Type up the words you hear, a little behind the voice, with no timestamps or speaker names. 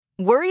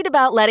Worried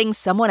about letting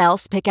someone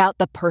else pick out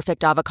the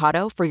perfect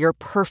avocado for your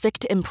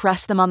perfect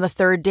impress them on the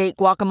third date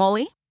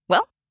guacamole?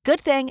 Well, good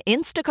thing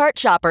Instacart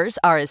shoppers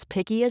are as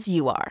picky as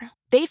you are.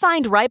 They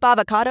find ripe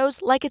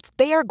avocados like it's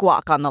their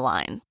guac on the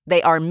line.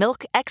 They are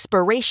milk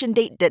expiration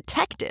date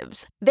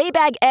detectives. They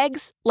bag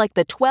eggs like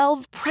the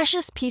 12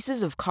 precious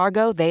pieces of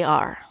cargo they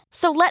are.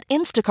 So let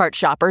Instacart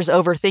shoppers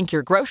overthink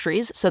your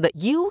groceries so that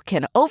you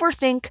can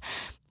overthink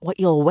what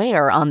you'll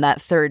wear on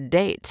that third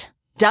date.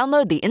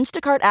 Download the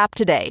Instacart app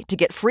today to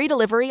get free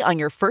delivery on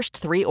your first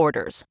 3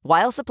 orders,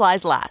 while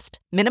supplies last.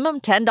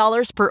 Minimum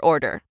 $10 per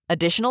order.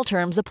 Additional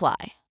terms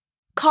apply.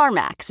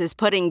 CarMax is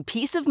putting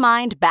peace of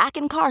mind back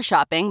in car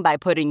shopping by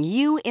putting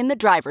you in the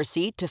driver's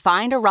seat to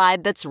find a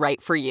ride that's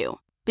right for you.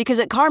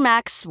 Because at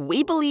CarMax,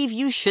 we believe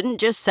you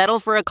shouldn't just settle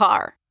for a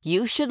car.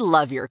 You should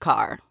love your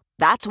car.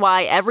 That's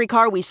why every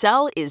car we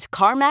sell is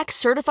CarMax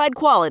certified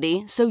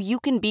quality, so you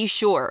can be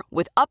sure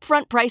with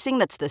upfront pricing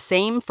that's the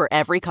same for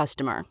every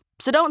customer.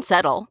 So don't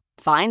settle.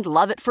 Find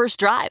love at first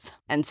drive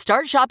and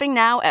start shopping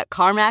now at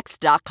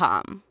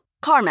CarMax.com.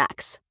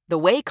 CarMax, the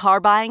way car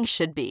buying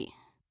should be.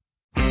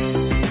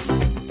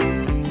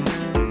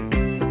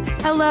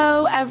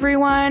 Hello,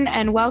 everyone,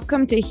 and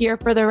welcome to Here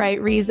for the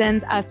Right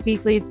Reasons, Us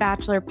Weekly's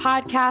Bachelor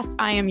podcast.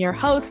 I am your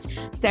host,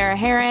 Sarah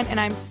Heron, and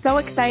I'm so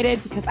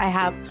excited because I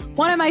have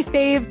one of my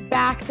faves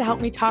back to help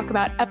me talk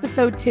about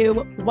episode 2,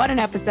 what an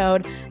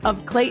episode,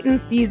 of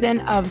Clayton's season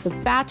of The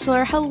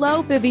Bachelor.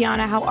 Hello,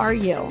 Bibiana, how are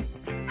you?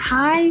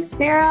 Hi,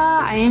 Sarah.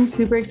 I am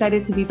super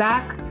excited to be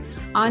back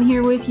on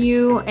here with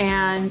you.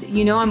 And,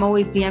 I'm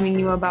always DMing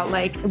you about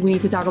we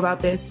need to talk about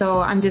this. So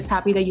I'm just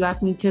happy that you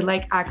asked me to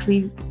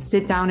actually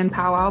sit down and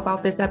powwow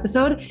about this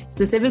episode,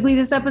 specifically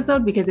this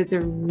episode, because it's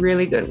a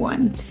really good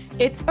one.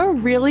 It's a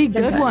really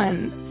good one.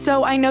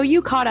 So I know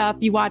you caught up,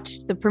 you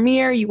watched the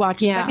premiere, you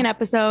watched the second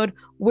episode.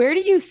 Where do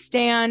you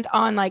stand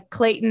on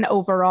Clayton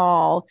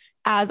overall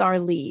as our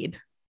lead?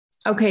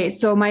 Okay,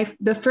 so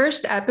the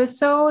first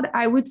episode,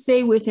 I would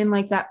say within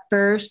that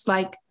first,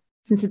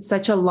 since it's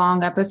such a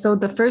long episode,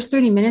 the first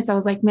 30 minutes, I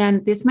was like,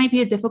 man, this might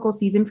be a difficult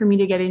season for me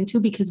to get into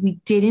because we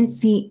didn't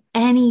see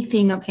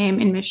anything of him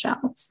in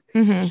Michelle's.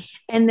 Mm-hmm.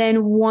 And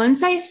then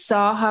once I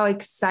saw how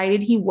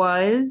excited he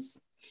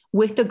was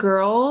with the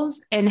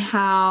girls and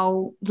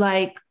how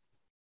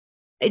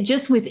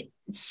just with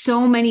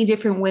so many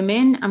different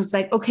women, I was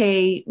like,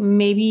 okay,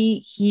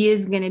 maybe he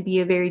is going to be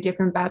a very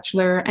different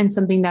bachelor and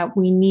something that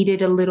we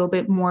needed a little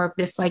bit more of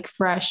this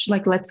fresh,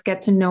 let's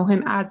get to know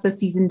him as the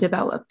season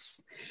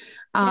develops.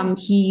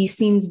 He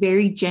seems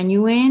very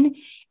genuine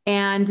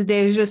and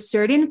there's a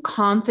certain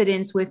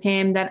confidence with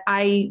him that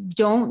I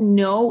don't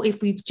know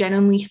if we've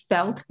genuinely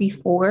felt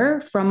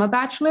before from a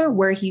bachelor,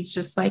 where he's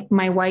just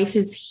my wife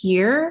is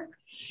here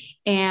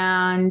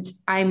and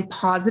I'm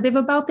positive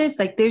about this.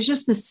 There's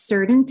just this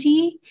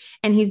certainty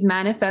and he's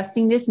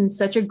manifesting this in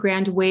such a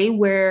grand way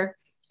where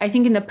I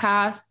think in the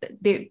past,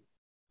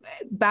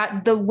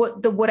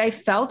 what I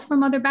felt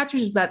from other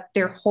bachelors is that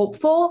they're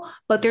hopeful,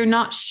 but they're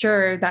not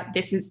sure that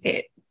this is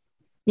it.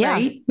 Yeah.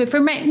 Right. But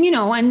for me,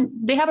 and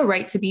they have a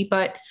right to be,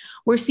 but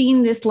we're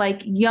seeing this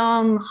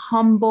young,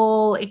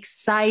 humble,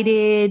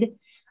 excited,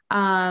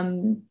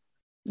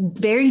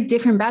 very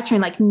different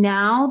bachelor. And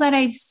now that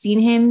I've seen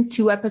him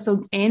 2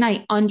 episodes in,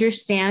 I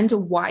understand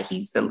why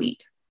he's the lead.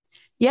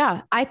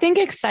 Yeah, I think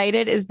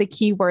excited is the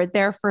key word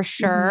there for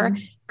sure.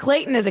 Mm-hmm.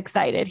 Clayton is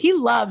excited. He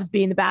loves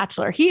being the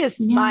bachelor. He is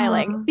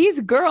smiling. Yeah. These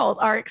girls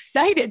are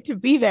excited to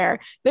be there.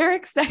 They're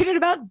excited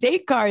about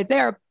date cards. They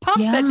are pumped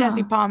that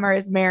Jesse Palmer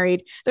is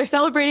married. They're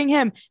celebrating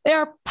him. They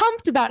are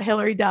pumped about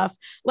Hillary Duff.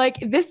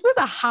 This was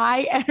a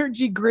high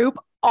energy group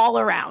all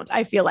around.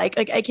 I feel like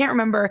I can't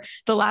remember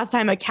the last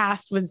time a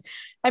cast was,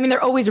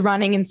 they're always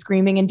running and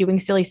screaming and doing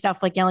silly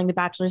stuff like yelling the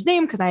bachelor's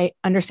name, because I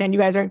understand you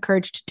guys are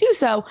encouraged to do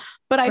so.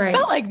 But I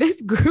felt like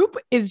this group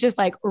is just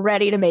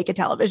ready to make a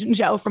television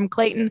show from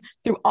Clayton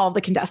through all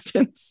the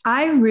contestants.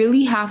 I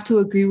really have to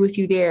agree with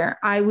you there.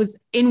 I was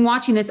in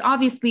watching this.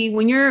 Obviously,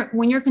 when you're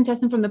a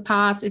contestant from the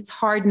past, it's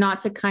hard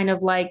not to kind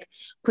of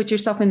put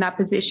yourself in that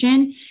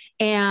position.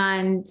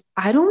 And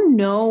I don't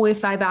know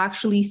if I've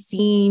actually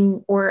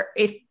seen, or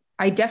if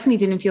I definitely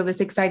didn't feel this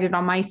excited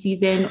on my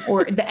season,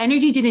 or the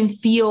energy didn't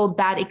feel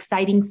that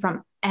exciting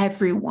from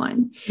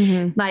everyone.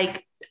 Mm-hmm.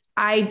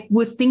 I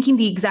was thinking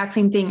the exact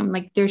same thing.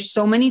 I'm there's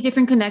so many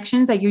different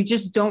connections that you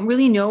just don't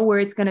really know where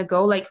it's going to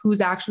go.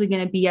 Who's actually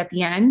going to be at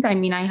the end. I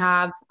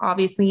have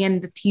obviously,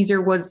 and the teaser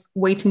was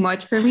way too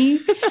much for me,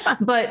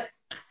 but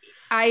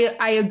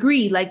I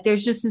agree.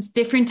 There's just this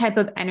different type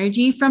of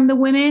energy from the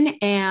women,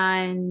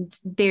 and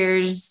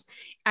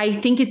I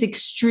think it's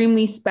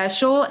extremely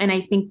special. And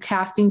I think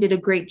casting did a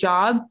great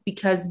job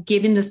because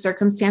given the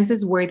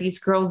circumstances where these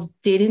girls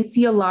didn't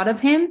see a lot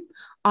of him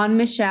on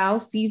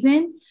Michelle's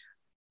season,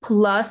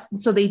 plus,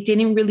 so they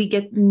didn't really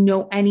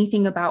know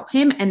anything about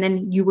him. And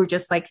then you were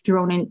just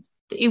thrown in.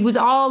 It was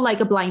all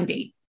a blind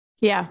date.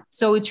 Yeah.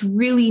 So it's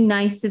really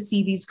nice to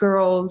see these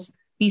girls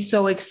be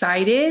so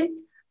excited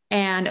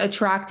and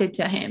attracted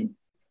to him.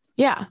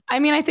 Yeah. I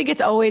mean, I think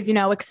it's always,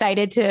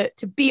 excited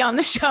to be on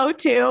the show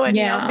too. And,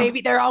 maybe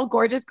they're all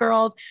gorgeous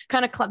girls,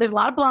 kind of, there's a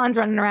lot of blondes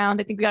running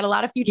around. I think we got a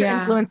lot of future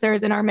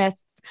influencers in our midst,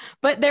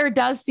 but there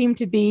does seem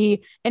to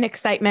be an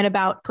excitement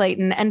about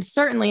Clayton, and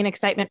certainly an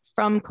excitement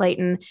from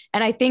Clayton.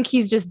 And I think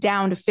he's just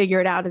down to figure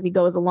it out as he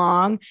goes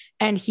along.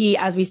 And he,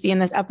 as we see in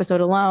this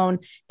episode alone,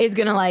 is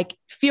going to like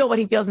feel what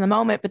he feels in the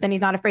moment, but then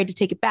he's not afraid to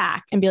take it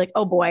back and be like,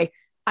 oh boy,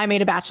 I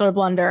made a Bachelor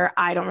blunder.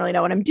 I don't really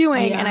know what I'm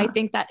doing. Yeah. And I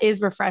think that is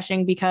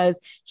refreshing because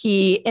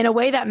he, in a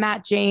way that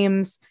Matt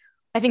James,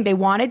 I think they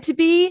wanted to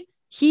be,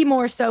 he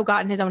more so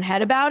got in his own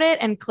head about it.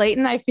 And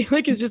Clayton, I feel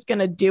like, is just going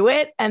to do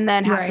it and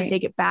then have to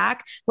take it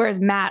back.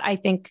 Whereas Matt, I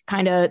think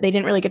they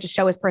didn't really get to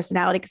show his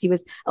personality because he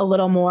was a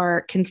little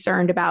more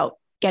concerned about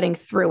getting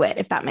through it,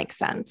 if that makes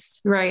sense.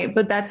 Right.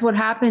 But that's what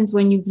happens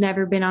when you've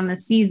never been on a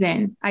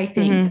season. I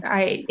think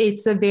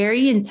it's a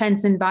very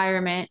intense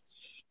environment.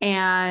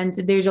 And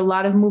there's a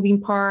lot of moving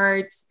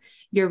parts.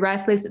 You're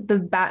restless.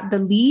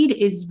 The lead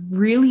is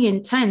really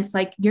intense.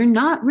 Like, you're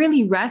not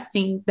really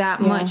resting that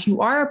much.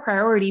 You are a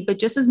priority, but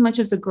just as much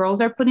as the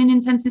girls are put in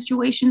intense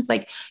situations,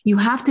 like, you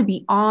have to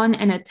be on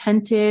and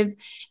attentive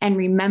and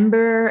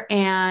remember.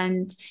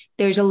 And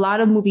there's a lot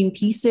of moving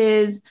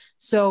pieces.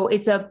 So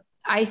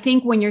I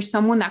think when you're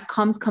someone that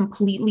comes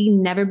completely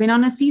never been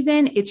on a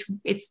season, it's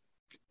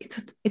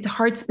a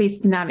hard space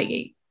to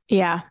navigate.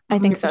 Yeah, I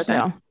think 100%.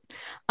 So too.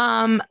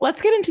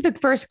 Let's get into the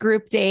first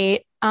group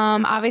date.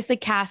 Obviously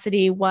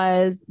Cassidy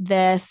was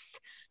this,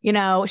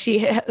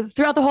 she,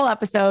 throughout the whole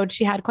episode,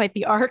 she had quite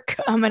the arc,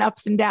 and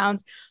ups and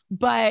downs,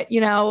 but,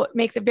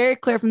 makes it very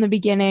clear from the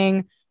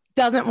beginning,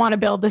 doesn't want to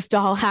build this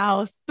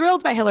dollhouse,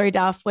 thrilled by Hillary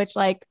Duff, which,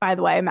 like, by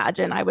the way,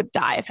 imagine I would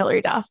die if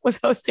Hillary Duff was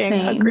hosting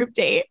a group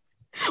date.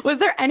 Was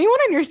there anyone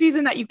in your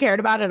season that you cared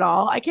about at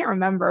all? I can't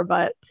remember,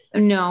 but.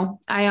 No,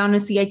 I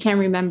can't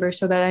remember.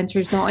 So that answer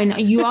is no. And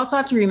you also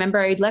have to remember,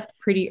 I left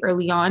pretty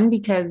early on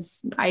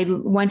because I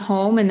went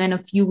home, and then a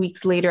few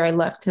weeks later I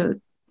left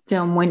to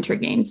film Winter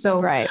Games.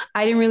 So I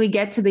didn't really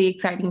get to the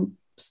exciting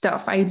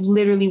stuff. I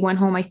literally went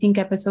home, I think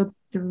episode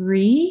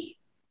 3.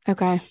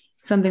 Okay.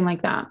 Something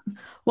like that.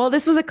 Well,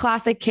 this was a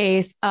classic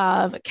case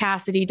of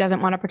Cassidy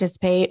doesn't want to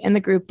participate in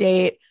the group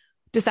date.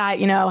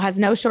 Has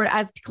no short,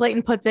 as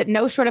Clayton puts it,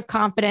 no short of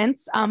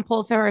confidence,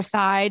 pulls her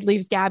aside,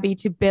 leaves Gabby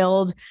to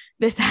build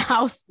this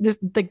house,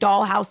 the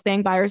dollhouse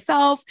thing by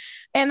herself.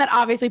 And that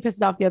obviously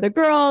pisses off the other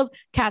girls.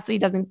 Cassidy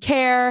doesn't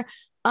care.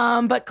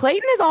 But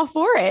Clayton is all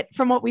for it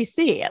from what we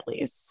see, at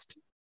least.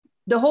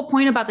 The whole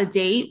point about the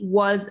date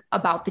was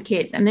about the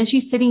kids. And then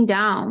she's sitting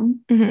down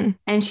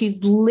and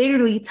she's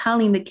literally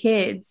telling the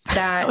kids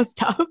that was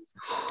tough.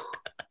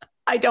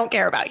 I don't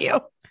care about you.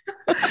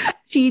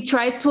 She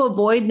tries to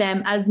avoid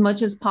them as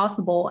much as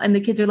possible. And the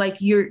kids are like,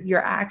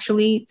 you're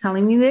actually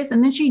telling me this?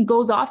 And then she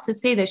goes off to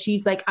say that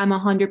she's like, I'm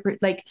 100%,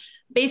 like,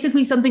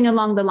 basically something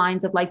along the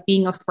lines of like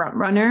being a front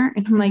runner.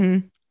 And I'm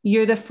like,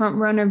 you're the front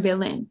runner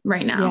villain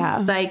right now.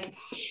 Yeah. Like,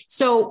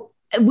 so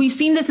we've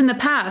seen this in the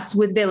past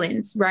with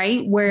villains,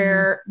 right?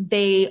 Where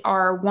they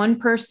are one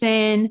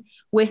person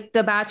with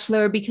the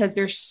Bachelor because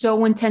they're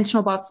so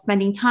intentional about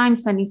spending time.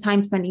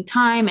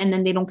 And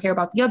then they don't care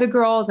about the other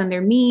girls and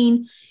they're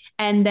mean.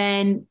 And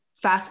then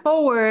fast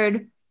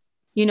forward,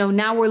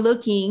 now we're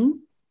looking,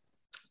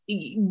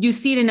 you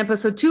see it in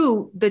episode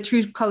 2, the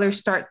true colors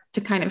start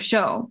to kind of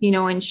show,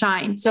 and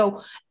shine.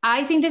 So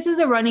I think this is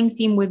a running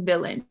theme with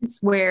villains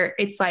where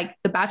it's like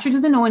the Bachelor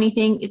doesn't know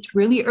anything. It's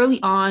really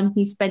early on.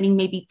 He's spending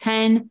maybe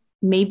 10,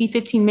 maybe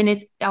 15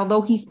 minutes,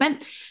 although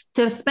spend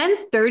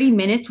 30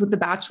 minutes with the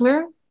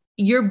Bachelor,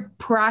 you're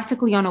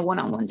practically on a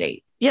one-on-one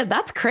date. Yeah,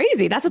 that's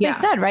crazy. That's what they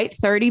said, right?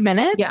 30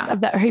 minutes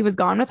of that. He was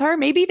gone with her.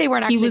 Maybe they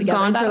weren't actually He was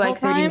gone for like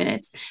 30 time.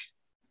 minutes.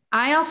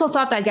 I also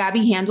thought that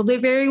Gabby handled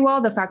it very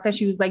well. The fact that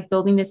she was like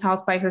building this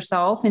house by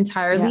herself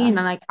entirely. And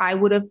like, I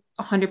would have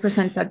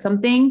 100% said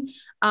something.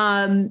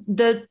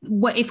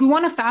 If we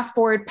want to fast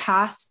forward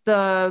past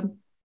the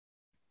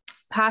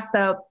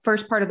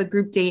first part of the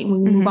group date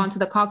and we move on to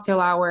the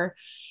cocktail hour,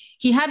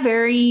 he had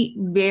very,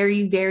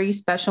 very, very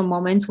special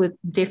moments with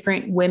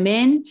different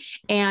women.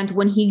 And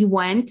when he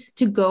went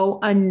to go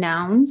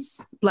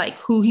announce like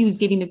who he was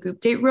giving the group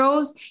date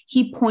rose,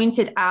 he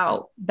pointed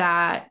out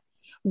that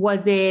who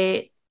was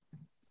it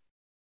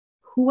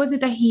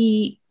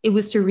that it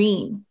was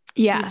Serene.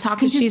 Yeah. He was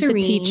talking to Serene.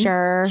 The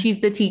teacher.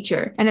 She's the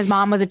teacher. And his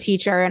mom was a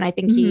teacher. And I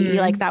think he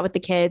likes that with the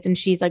kids. And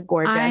she's like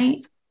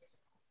gorgeous.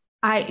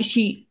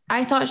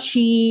 I thought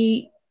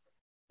she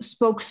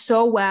spoke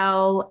so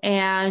well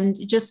and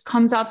just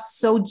comes off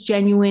so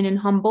genuine and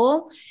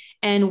humble.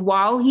 And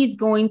while he's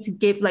making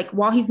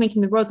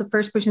the rose, the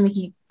first person that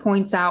he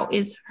points out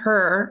is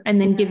her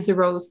and then gives the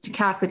rose to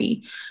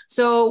Cassidy.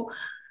 So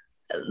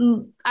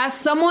as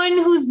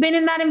someone who's been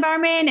in that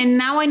environment and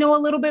now I know a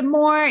little bit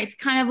more, it's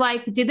kind of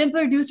like, did the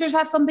producers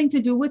have something to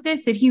do with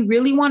this? Did he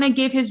really want to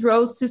give his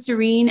rose to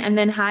Serene and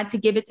then had to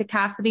give it to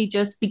Cassidy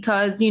just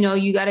because,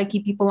 you got to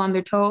keep people on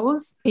their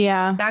toes?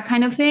 Yeah. That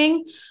kind of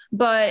thing.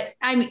 But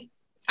I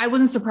I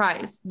wasn't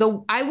surprised.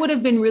 Though I would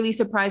have been really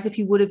surprised if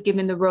he would have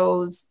given the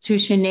rose to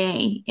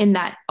Shanae in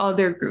that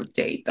other group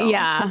date, though.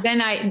 Yeah.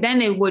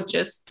 Then it would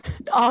just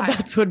all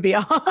bets would be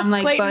off. I'm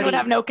like, Clayton buddy, would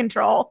have no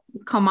control.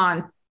 Come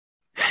on.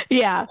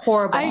 Yeah.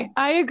 Horrible.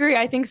 I agree.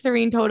 I think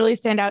Serene totally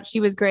stand out. She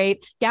was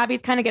great.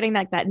 Gabby's kind of getting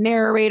that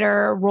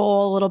narrator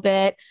role a little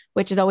bit,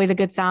 which is always a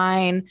good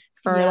sign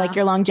for like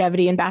your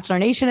longevity in Bachelor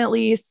Nation, at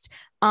least.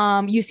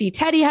 You see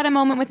Teddy had a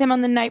moment with him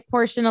on the night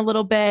portion a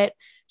little bit.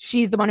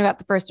 She's the one who got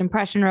the first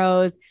impression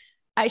rose.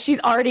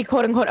 She's already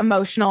quote unquote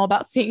emotional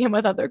about seeing him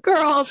with other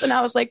girls. And I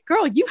was like,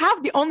 girl, you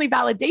have the only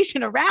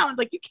validation around.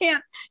 Like you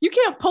can't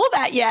pull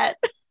that yet.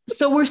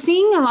 So we're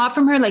seeing a lot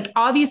from her. Like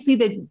obviously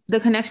the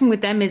connection with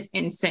them is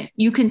instant.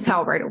 You can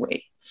tell right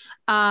away.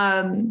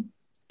 And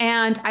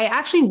I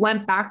actually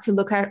went back to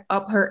look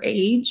up her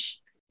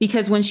age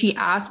because when she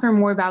asked for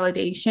more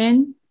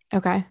validation,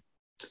 okay,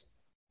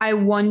 I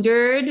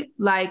wondered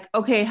like,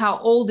 okay, how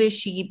old is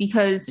she?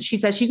 Because she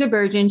says she's a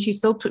virgin.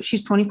 She's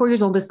 24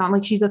 years old. It's not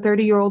like she's a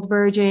 30-year-old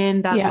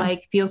virgin that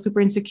like feels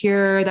super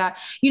insecure that,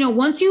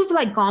 once you've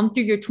like gone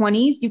through your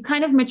 20s, you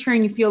kind of mature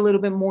and you feel a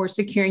little bit more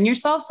secure in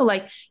yourself. So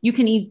like you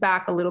can ease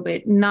back a little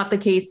bit. Not the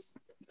case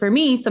for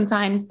me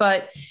sometimes,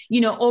 but,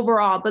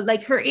 overall, but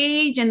like her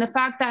age and the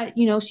fact that,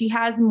 she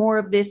has more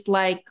of this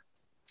like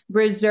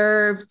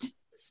reserved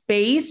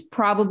space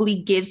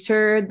probably gives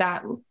her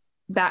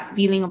that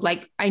feeling of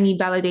like, I need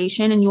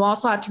validation. And you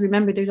also have to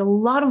remember there's a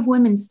lot of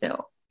women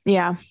still.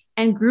 Yeah.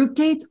 And group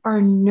dates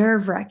are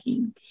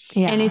nerve-wracking.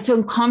 Yeah. And it's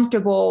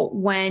uncomfortable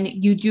when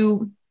you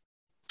do.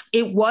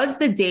 It was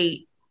the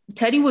date.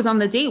 Teddy was on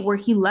the date where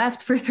he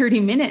left for 30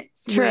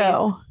 minutes.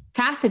 True.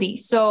 Cassidy.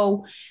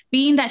 So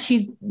being that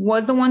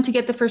was the one to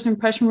get the first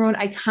impression rose,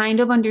 I kind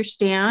of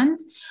understand.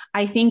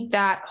 I think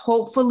that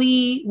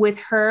hopefully with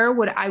her,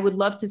 what I would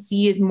love to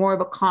see is more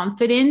of a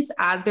confidence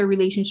as their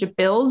relationship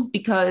builds,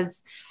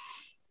 because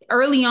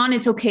early on,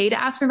 it's okay to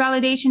ask for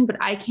validation, but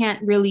I can't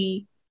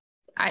really,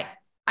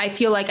 I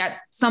feel like at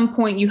some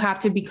point you have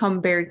to become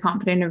very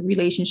confident in a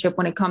relationship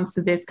when it comes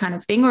to this kind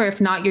of thing, or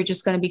if not, you're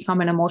just going to become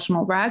an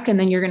emotional wreck and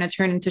then you're going to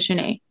turn into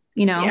Shanae,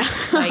 Yeah,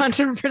 like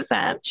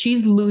 100%.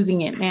 She's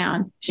losing it,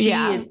 man. She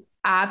is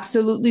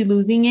absolutely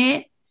losing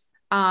it.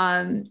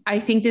 I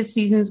think this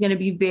season is going to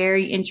be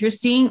very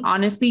interesting.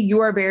 Honestly,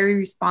 you are very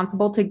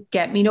responsible to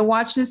get me to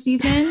watch this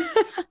season.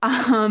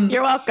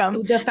 You're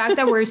welcome. The fact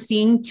that we're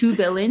seeing two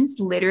villains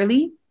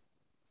literally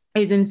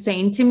is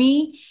insane to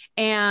me.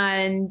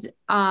 And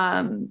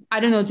I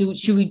don't know,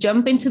 should we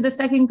jump into the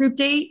second group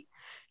date?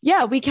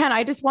 Yeah, we can.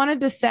 I just wanted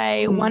to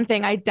say one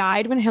thing. I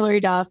died when Hillary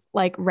Duff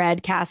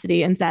read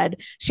Cassidy and said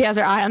she has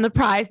her eye on the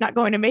prize, not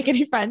going to make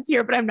any friends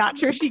here, but I'm not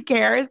sure she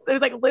cares.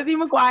 There's like Lizzie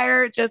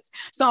McGuire just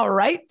saw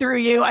right through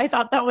you. I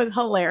thought that was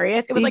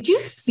hilarious. It was Did you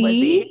see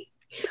Lizzie?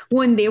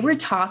 When they were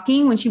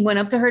talking, when she went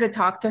up to her to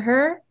talk to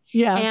her?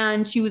 Yeah.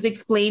 And she was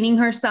explaining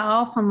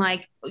herself on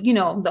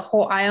the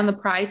whole eye on the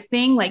prize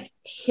thing. Like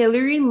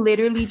Hillary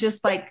literally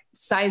just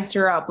sized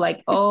her up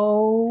like,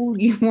 oh,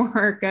 you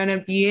are going to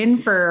be in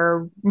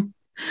for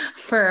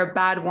a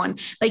bad one.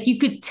 Like you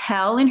could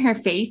tell in her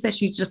face that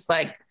she's just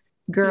like,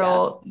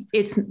 girl,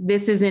 this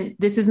isn't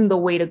the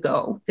way to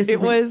go. This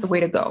isn't the way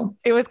to go.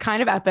 It was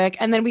kind of epic.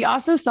 And then we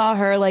also saw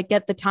her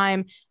get the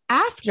time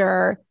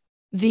after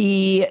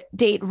the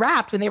date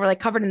wrapped when they were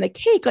covered in the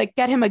cake,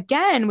 get him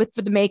again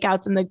for the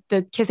makeouts and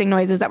the kissing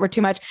noises that were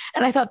too much.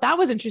 And I thought that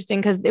was interesting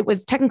because it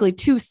was technically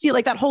too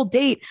steal, that whole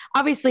date.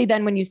 Obviously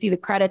then when you see the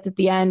credits at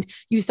the end,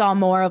 you saw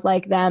more of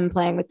them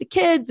playing with the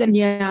kids. And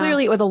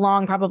clearly it was a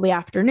long, probably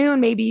afternoon,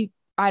 maybe,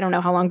 I don't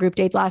know how long group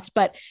dates last,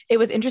 but it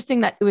was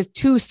interesting that it was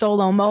two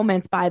solo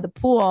moments by the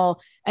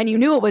pool. And you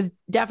knew it was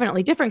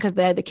definitely different because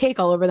they had the cake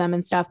all over them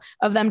and stuff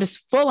of them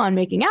just full on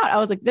making out. I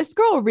was like, this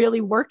girl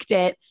really worked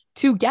it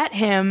to get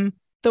him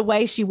the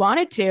way she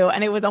wanted to.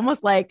 And it was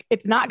almost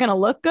it's not going to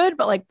look good,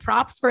 but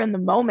props for in the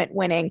moment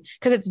winning.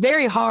 Cause it's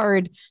very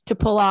hard to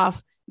pull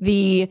off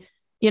the,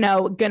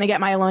 going to get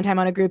my alone time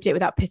on a group date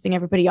without pissing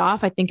everybody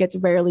off. I think it's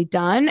rarely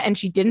done. And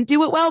she didn't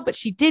do it well, but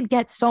she did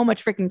get so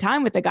much freaking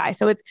time with the guy.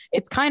 So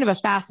it's kind of a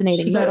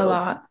fascinating She got a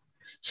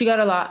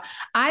lot.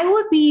 I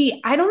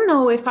don't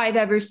know if I've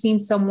ever seen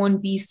someone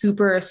be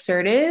super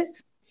assertive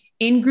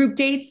in group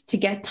dates to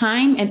get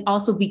time and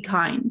also be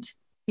kind.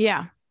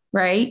 Yeah.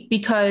 Right?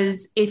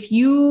 Because if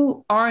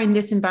you are in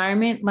this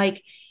environment,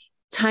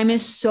 time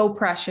is so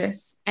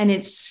precious and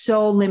it's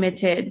so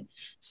limited.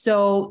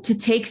 So to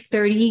take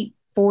 30,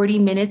 40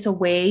 minutes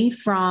away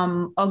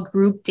from a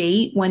group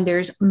date when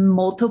there's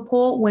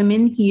multiple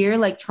women here,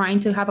 trying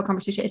to have a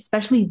conversation,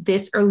 especially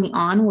this early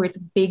on where it's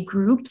big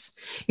groups,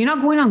 you're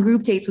not going on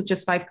group dates with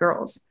just 5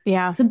 girls.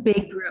 Yeah. It's a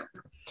big group.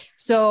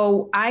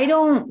 So I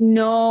don't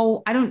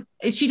know.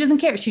 She doesn't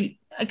care.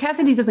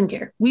 Cassidy doesn't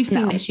care. We've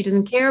seen this. She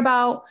doesn't care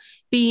about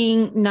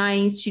being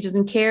nice. She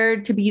doesn't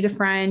care to be the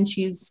friend.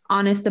 She's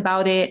honest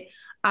about it.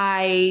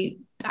 I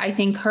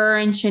think her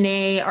and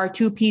Shanae are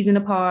 2 peas in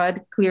a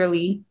pod,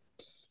 clearly.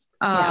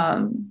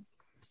 And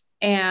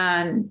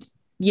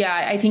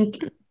I think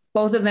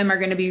both of them are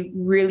going to be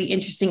really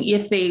interesting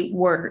if they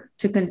were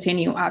to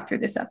continue after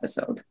this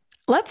episode.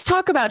 Let's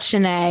talk about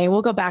Shanae.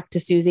 We'll go back to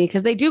Susie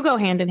because they do go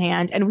hand in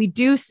hand. And we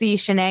do see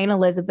Shanae and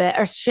Elizabeth,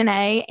 or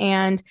Shanae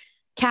and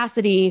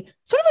Cassidy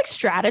sort of like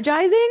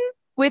strategizing,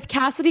 with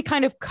Cassidy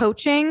kind of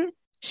coaching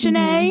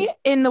Shanae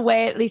in the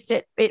way, at least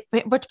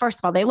but first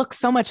of all, they look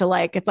so much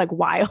alike. It's like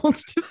wild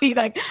to see,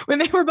 like when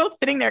they were both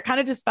sitting there, kind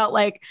of just felt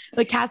like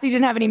Cassidy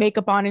didn't have any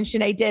makeup on and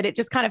Shanae did. It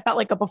just kind of felt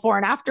like a before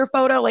and after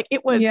photo. Like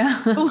it was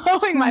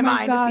blowing my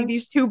mind to see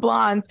these two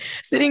blondes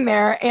sitting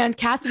there, and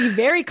Cassidy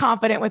very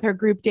confident with her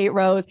group date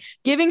rose,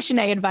 giving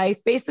Shanae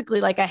advice,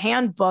 basically like a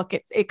handbook.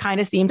 It kind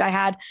of seemed. I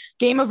had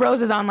Game of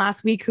Roses on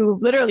last week, who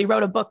literally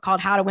wrote a book called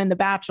How to Win the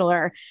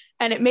Bachelor.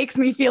 And it makes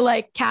me feel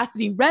like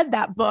Cassidy read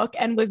that book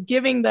and was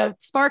giving the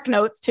spark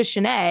notes to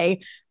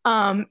Shanae.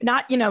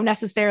 Not,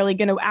 necessarily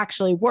going to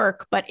actually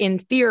work, but in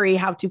theory,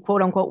 how to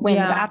quote unquote win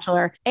the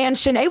Bachelor. And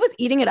Shanae was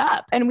eating it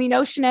up. And we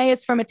know Shanae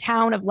is from a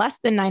town of less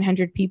than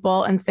 900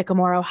 people in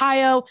Sycamore,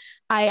 Ohio.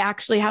 I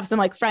actually have some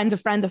like friends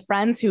of friends of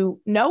friends who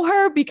know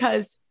her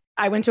because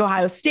I went to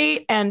Ohio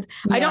State, and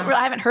I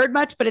haven't heard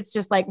much, but it's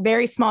just like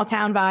very small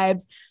town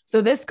vibes.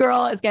 So this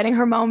girl is getting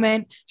her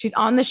moment. She's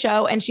on the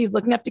show and she's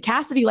looking up to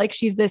Cassidy like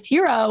she's this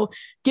hero,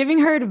 giving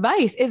her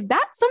advice. Is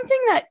that something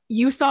that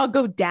you saw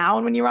go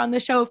down when you were on the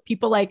show, of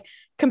people like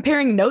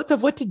comparing notes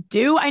of what to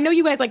do? I know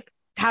you guys like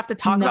have to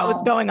talk about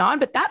what's going on,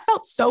 but that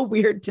felt so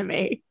weird to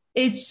me.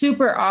 It's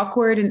super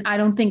awkward. And I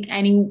don't think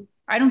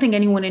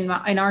anyone in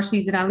our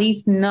season, at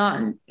least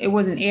none, it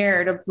wasn't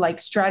aired, of like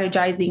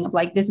strategizing of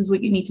like, this is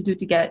what you need to do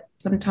to get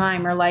some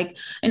time, or like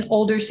an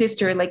older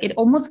sister. Like it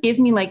almost gives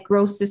me like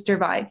gross sister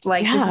vibes.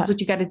 Like this is what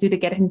you got to do to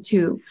get him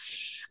too.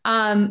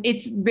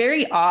 It's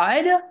very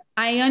odd.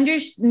 I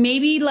understand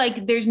maybe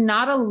like there's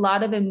not a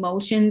lot of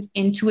emotions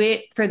into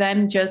it for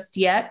them just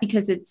yet,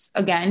 because it's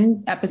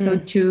again,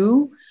 episode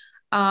 2.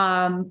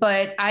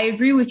 But I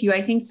agree with you.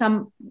 I think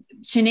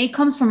Shanae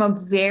comes from a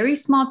very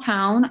small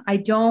town.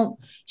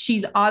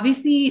 She's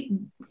obviously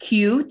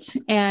cute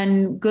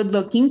and good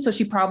looking, so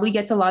she probably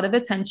gets a lot of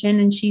attention,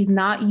 and she's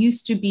not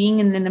used to being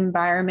in an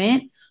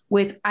environment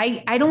with,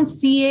 I don't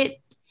see it.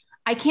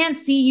 I can't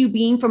see you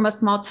being from a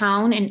small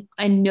town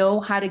and know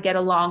how to get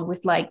along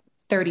with like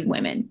 30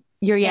 women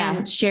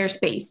and share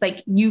space.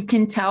 Like you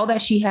can tell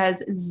that she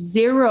has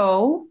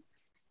zero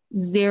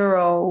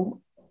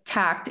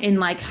tact in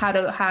like how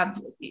to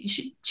have,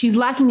 she's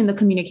lacking in the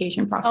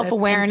communication process,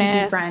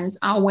 self-awareness, friends,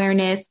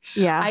 awareness.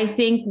 Yeah. I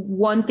think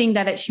one thing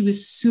that she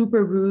was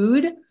super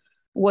rude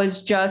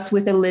was just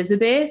with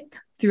Elizabeth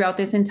throughout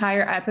this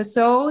entire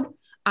episode.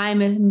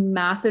 I'm a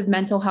massive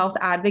mental health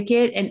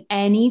advocate, and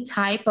any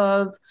type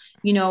of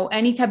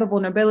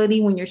vulnerability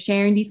when you're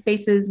sharing these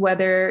spaces,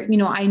 whether,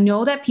 I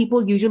know that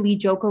people usually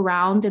joke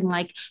around and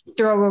like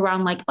throw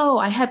around like, oh,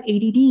 I have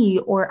ADD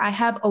or I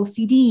have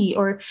OCD,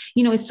 or,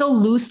 it's so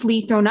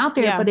loosely thrown out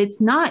there, but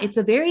it's not, it's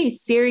a very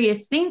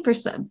serious thing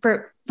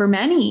for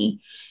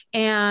many.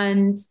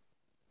 And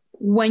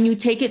when you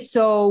take it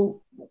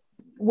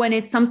when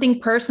it's something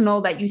personal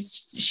that you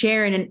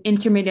share in an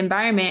intimate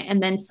environment,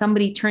 and then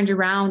somebody turns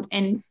around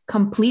and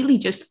completely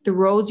just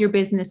throws your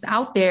business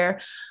out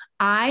there,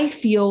 I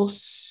feel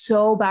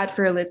so bad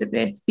for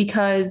Elizabeth,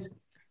 because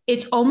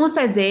it's almost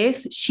as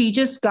if she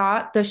just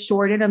got the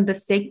short end of the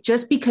stick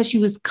just because she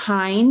was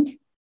kind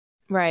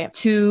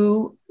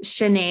to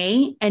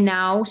Shanae. And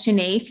now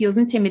Shanae feels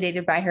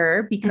intimidated by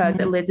her because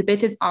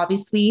Elizabeth is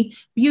obviously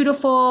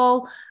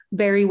beautiful,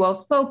 very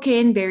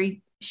well-spoken,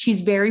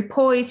 she's very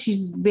poised.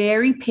 She's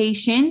very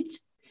patient.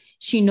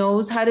 She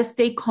knows how to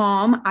stay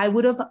calm. I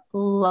would have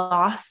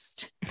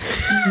lost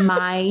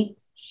my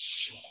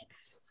shit.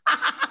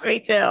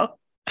 Me too.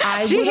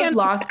 I would have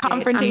lost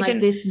confrontation. I'm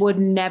like, this would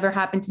never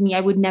happen to me.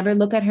 I would never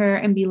look at her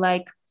and be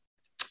like,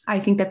 I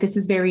think that this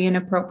is very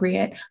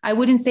inappropriate. I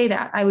wouldn't say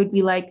that. I would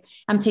be like,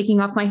 I'm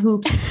taking off my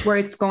hoops where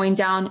it's going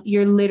down.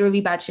 You're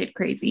literally batshit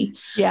crazy.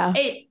 Yeah.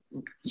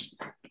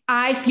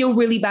 I feel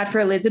really bad for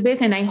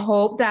Elizabeth, and I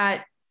hope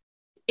that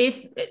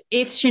if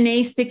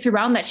Shanae sticks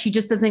around, that she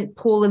just doesn't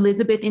pull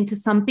Elizabeth into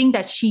something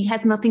that she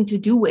has nothing to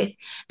do with.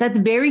 That's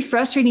very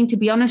frustrating to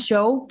be on a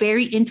show,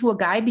 very into a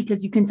guy,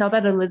 because you can tell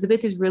that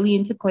Elizabeth is really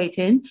into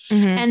Clayton.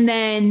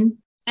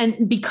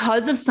 And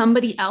because of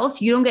somebody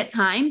else, you don't get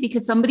time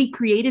because somebody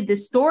created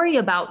this story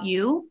about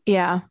you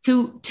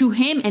to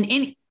him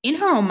and in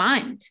her own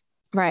mind.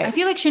 Right. I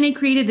feel like Shanae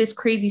created this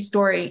crazy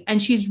story,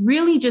 and she's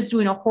really just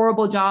doing a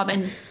horrible job,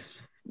 and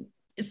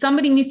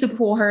somebody needs to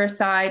pull her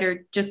aside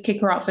or just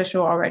kick her off the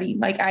show already.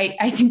 Like,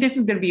 I think this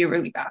is going to be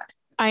really bad.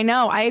 I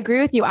know. I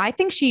agree with you. I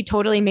think she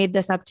totally made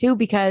this up too,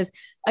 because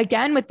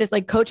again, with this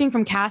like coaching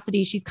from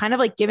Cassidy, she's kind of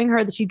like giving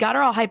her that, she got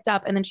her all hyped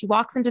up, and then she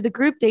walks into the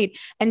group date,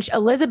 and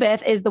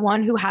Elizabeth is the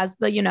one who has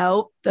the,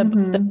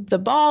 the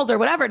balls or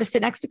whatever to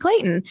sit next to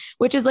Clayton,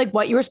 which is like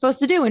what you were supposed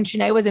to do. And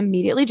Shanae was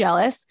immediately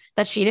jealous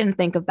that she didn't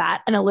think of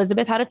that. And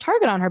Elizabeth had a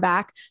target on her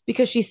back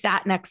because she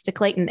sat next to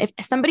Clayton. If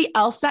somebody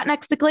else sat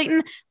next to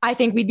Clayton, I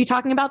think we'd be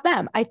talking about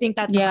them. I think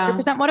that's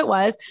 100% what it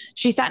was.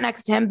 She sat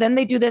next to him. Then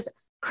they do this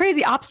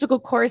crazy obstacle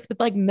course with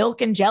like milk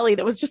and jelly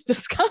that was just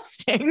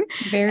disgusting.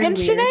 And weird.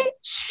 Shanae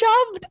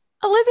shoved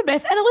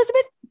Elizabeth, and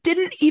Elizabeth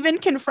didn't even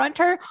confront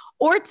her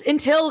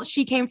until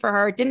she came for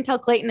her, didn't tell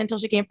Clayton until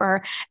she came for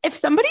her. If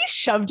somebody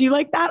shoved you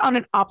like that on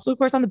an obstacle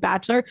course on The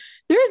Bachelor,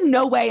 there is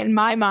no way in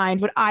my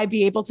mind would I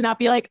be able to not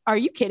be like, are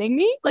you kidding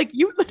me? Like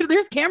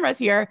there's cameras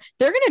here.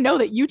 They're going to know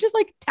that you just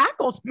like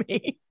tackled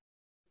me.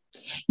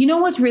 You know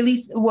what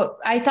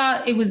I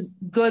thought it was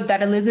good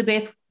that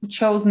Elizabeth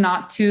chose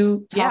not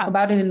to talk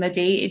about it in the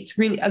date. It's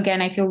really,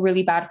 again, I feel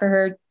really bad for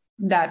her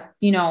that,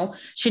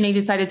 Shanae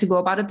decided to go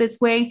about it this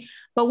way.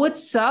 But what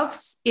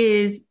sucks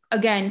is,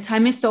 again,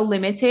 time is so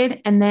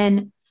limited. And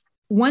then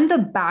when the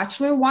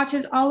Bachelor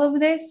watches all of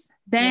this,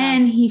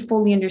 then he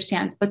fully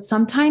understands. But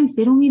sometimes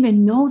they don't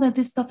even know that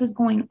this stuff is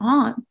going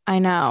on. I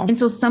know. And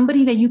so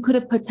somebody that you could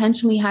have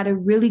potentially had a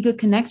really good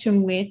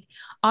connection with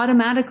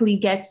automatically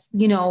gets,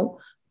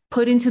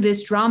 put into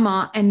this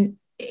drama. And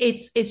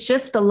it's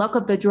just the luck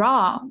of the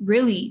draw,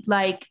 really.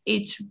 Like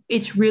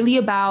it's really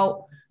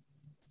about,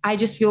 I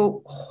just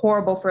feel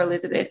horrible for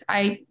Elizabeth.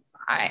 I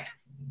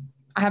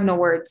have no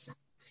words.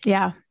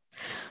 Yeah.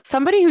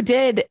 Somebody who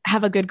did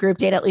have a good group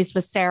date, at least,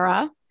 was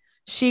Sarah.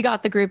 She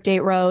got the group date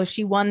rose.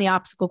 She won the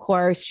obstacle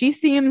course. She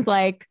seems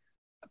like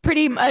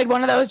pretty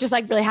one of those, just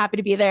like really happy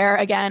to be there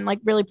again, like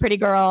really pretty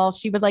girl.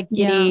 She was like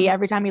giddy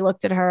every time he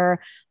looked at her.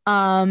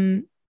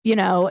 And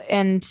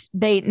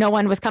no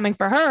one was coming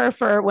for her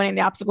for winning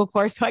the obstacle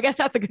course. So I guess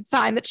that's a good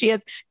sign that she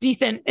has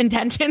decent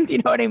intentions. You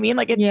know what I mean?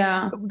 Like it's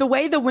the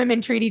way the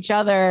women treat each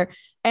other,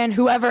 and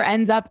whoever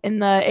ends up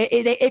in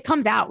it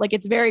comes out. Like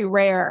it's very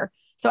rare.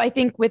 So I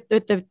think with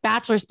the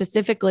Bachelor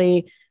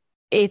specifically,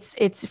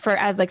 it's for,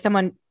 as like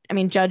someone, I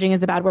mean, judging is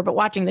the bad word, but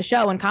watching the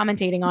show and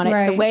commentating on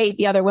it, the way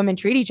the other women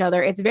treat each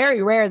other, it's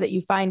very rare that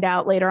you find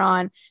out later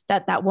on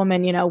that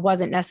woman,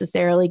 wasn't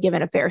necessarily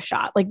given a fair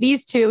shot. Like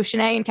these two,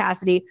 Shanae and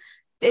Cassidy,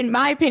 in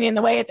my opinion,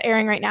 the way it's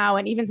airing right now,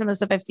 and even some of the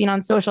stuff I've seen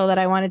on social that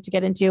I wanted to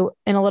get into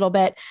in a little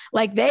bit,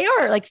 like they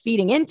are like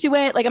feeding into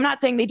it. Like, I'm not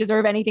saying they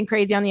deserve anything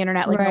crazy on the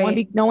internet. Like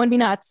no one be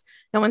nuts.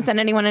 No one send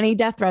anyone any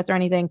death threats or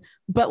anything,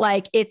 but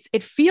like,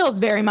 it feels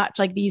very much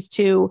like these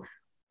two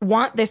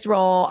want this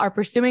role, are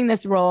pursuing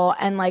this role,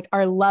 and like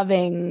are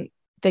loving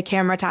the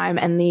camera time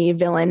and the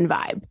villain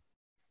vibe.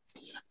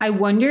 I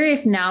wonder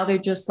if now they're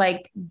just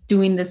like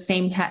doing the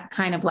same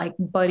kind of like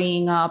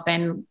buddying up,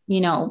 and,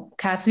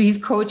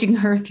 Cassidy's coaching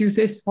her through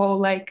this whole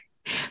like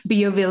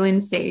be a villain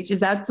stage.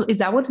 Is that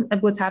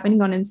what's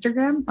happening on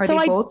Instagram? Are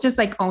they both just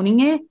like owning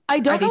it? I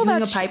don't know. Are they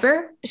doing a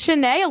Piper?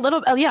 Shanae, a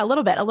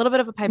little bit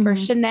of a Piper.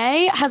 Mm-hmm.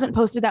 Shanae hasn't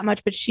posted that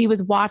much, but she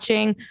was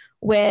watching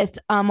with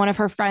one of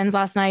her friends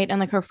last night, and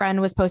like her friend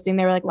was posting,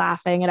 they were like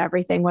laughing at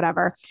everything,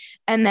 whatever.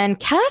 And then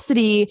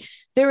Cassidy,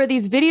 there were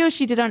these videos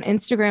she did on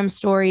Instagram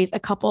stories, a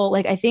couple,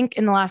 like I think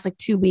in the last like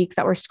 2 weeks,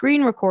 that were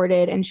screen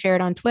recorded and shared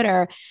on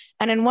Twitter.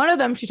 And in one of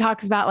them, she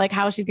talks about like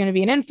how she's going to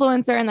be an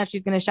influencer and that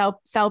she's going to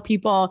sell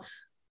people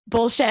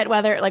bullshit,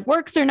 whether it like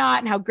works or not,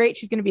 and how great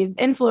she's going to be as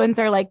an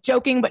influencer, like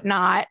joking, but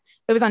not.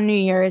 It was on New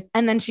Year's.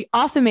 And then she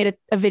also made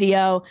a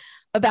video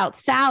about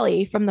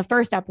Sally from the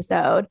first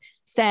episode,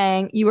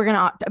 saying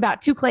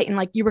about to Clayton,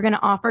 like you were going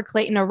to offer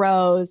Clayton a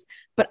rose,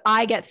 but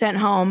I get sent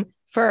home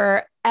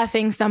for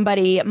effing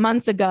somebody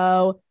months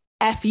ago.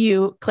 F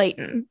you,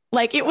 Clayton.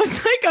 Like it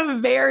was like a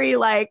very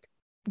like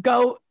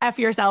go F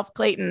yourself,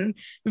 Clayton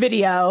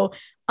video.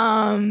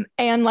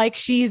 And like,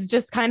 she's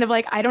just kind of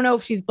like, I don't know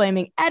if she's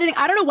blaming editing.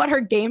 I don't know what her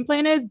game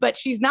plan is, but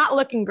she's not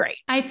looking great.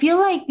 I feel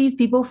like these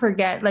people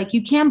forget, like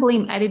you can't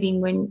blame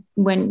editing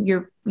when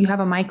you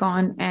have a mic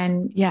on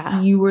and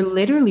you were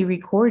literally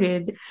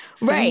recorded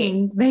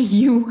saying that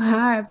you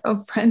have a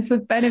friends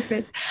with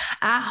benefits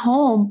at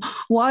home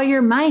while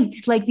you're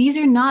mic'd. Like these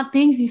are not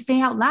things you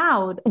say out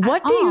loud.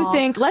 What do you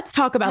think? Let's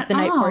talk about the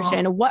night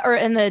portion, or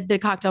in the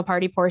cocktail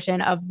party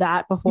portion of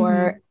that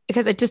before,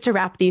 because just to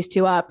wrap these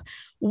two up,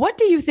 what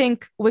do you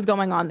think was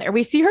going on there?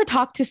 We see her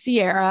talk to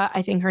Sierra,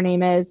 I think her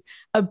name is,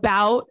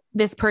 about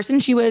this person.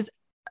 She was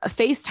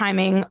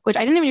FaceTiming, which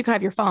I didn't even, you could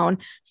have your phone,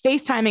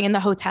 FaceTiming in the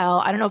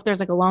hotel. I don't know if there's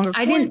like a longer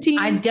quarantine.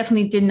 I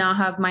definitely did not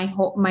have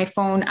my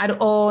phone at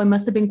all. It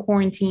must've been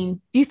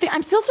quarantine. You think?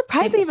 I'm still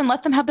surprised they even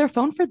let them have their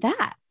phone for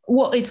that.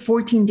 Well, it's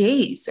 14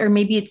 days or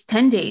maybe it's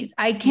 10 days.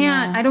 I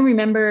don't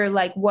remember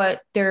like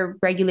what their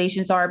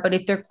regulations are, but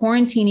if they're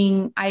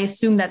quarantining, I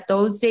assume that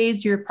those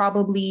days you're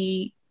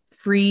probably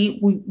free.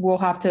 We'll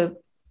have to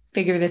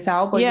figure this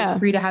out, but you're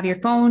free to have your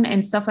phone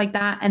and stuff like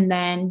that. And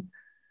then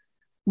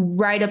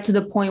right up to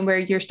the point where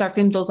you're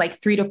starting those like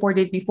 3 to 4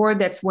 days before,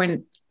 that's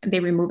when they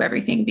remove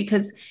everything.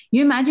 Because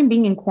you imagine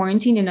being in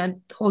quarantine in a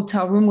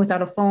hotel room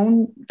without a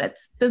phone, that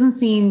doesn't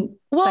seem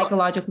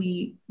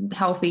psychologically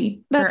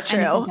healthy. That's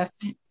true.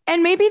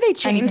 And maybe they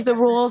change the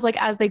rules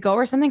like as they go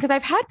or something. Cause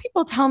I've had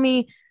people tell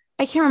me,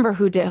 I can't remember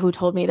who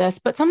told me this,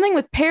 but something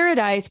with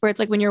Paradise where it's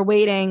like when you're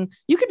waiting,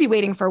 you could be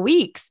waiting for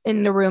weeks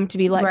in the room to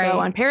be let go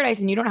on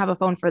Paradise and you don't have a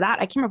phone for that.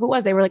 I can't remember who it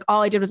was. They were like,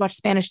 all I did was watch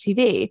Spanish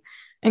TV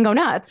and go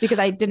nuts because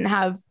I didn't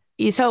have.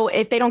 So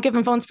if they don't give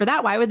them phones for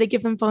that, why would they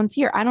give them phones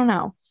here? I don't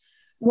know.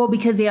 Well,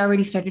 because they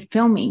already started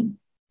filming.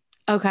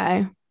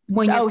 Okay.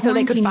 So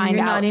they could find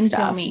you're out not in stuff.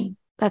 Filming.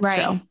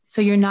 That's true.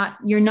 So you're not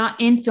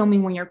in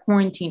filming when you're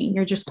quarantining.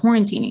 You're just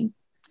quarantining.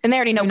 And they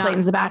already know You're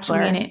Clayton's the not actually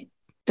Bachelor. in it.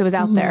 It was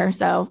out there.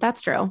 So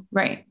that's true.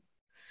 Right.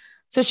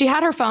 So she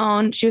had her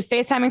phone. She was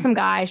FaceTiming some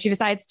guy. She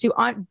decides to,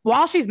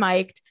 while she's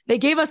mic'd, they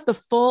gave us the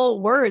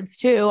full words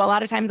too. A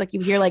lot of times, like you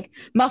hear like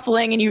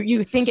muffling and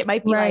you think it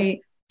might be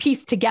like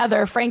pieced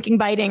together, franking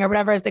biting or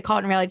whatever, as they call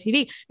it in reality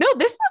TV. No,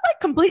 this was like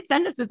complete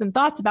sentences and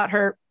thoughts about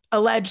her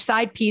alleged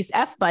side piece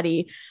F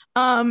buddy.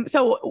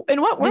 So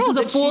in what world? This was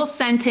a full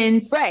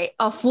sentence, right?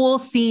 A full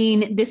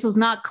scene. This was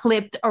not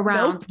clipped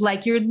around. Nope.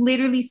 Like you're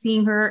literally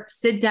seeing her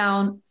sit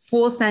down,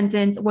 full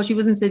sentence. Well, she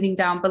wasn't sitting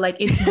down, but like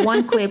it's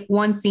one clip,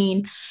 one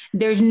scene.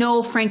 There's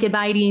no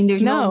frank-biting.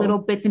 There's no little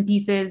bits and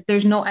pieces.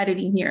 There's no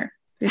editing here.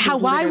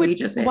 Why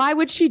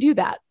would she do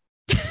that?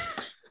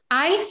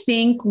 I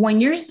think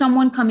when you're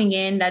someone coming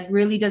in that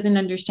really doesn't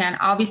understand,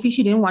 obviously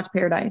she didn't watch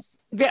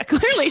Paradise. Yeah,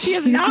 clearly she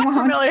is not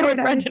familiar with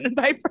Brendan and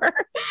Piper.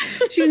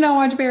 She did not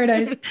watch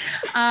Paradise.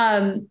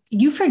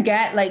 You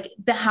forget like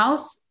the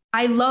house.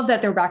 I love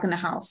that they're back in the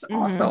house.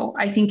 Also,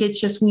 I think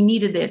it's just, we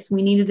needed this,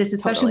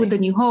 especially with the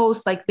new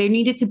host. Like there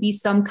needed to be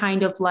some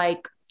kind of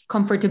like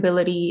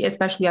comfortability,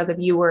 especially as a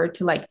viewer,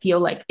 to like feel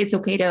like it's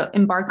okay to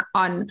embark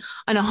on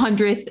an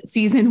 100th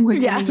season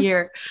within a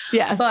year.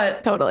 Yes,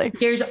 but totally.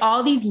 There's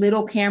all these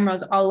little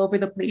cameras all over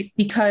the place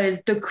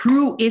because the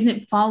crew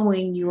isn't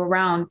following you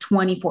around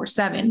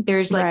 24/7.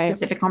 There's like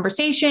specific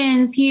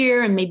conversations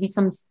here and maybe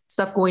some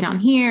stuff going on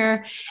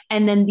here.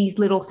 And then these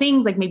little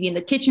things, like maybe in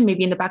the kitchen,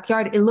 maybe in the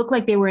backyard, it looked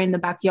like they were in the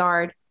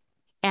backyard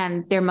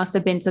and there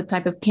must've been some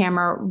type of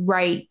camera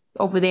right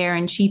over there.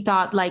 And she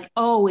thought like,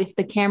 oh, if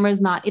the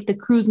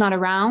crew's not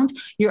around,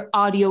 your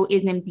audio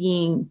isn't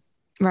being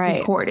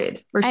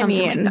recorded or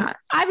something like that.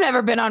 I've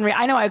never been on,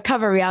 I know I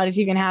cover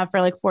reality TV and have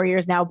for like 4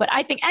 years now, but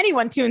I think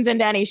anyone tunes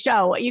into any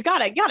show, you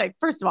gotta,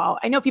 first of all,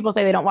 I know people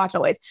say they don't watch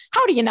always.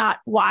 How do you not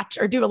watch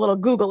or do a little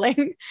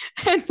Googling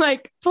and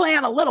like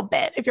plan a little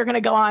bit if you're going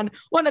to go on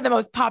one of the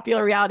most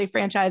popular reality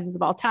franchises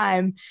of all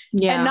time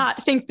and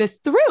not think this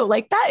through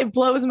like that? It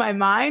blows my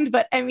mind.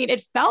 But I mean,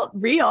 it felt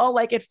real.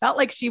 Like it felt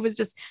like she was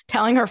just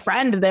telling her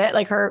friend that,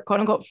 like her quote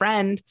unquote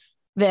friend,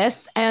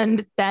 this,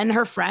 and then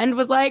her friend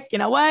was like, you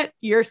know what,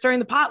 you're stirring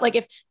the pot. Like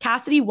if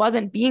Cassidy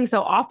wasn't being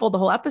so awful the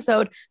whole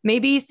episode,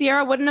 maybe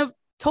Sierra wouldn't have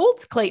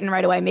told Clayton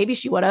right away. Maybe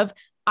she would have,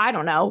 I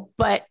don't know,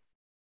 but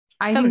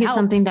I think it's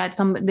something that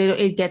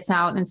it gets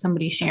out and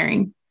somebody's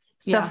sharing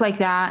stuff like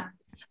that.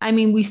 I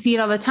mean, we see it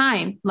all the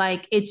time.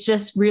 Like it's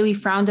just really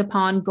frowned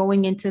upon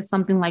going into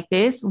something like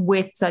this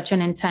with such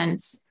an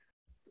intense,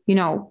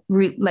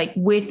 like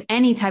with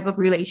any type of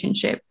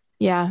relationship.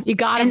 Yeah. You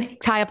got to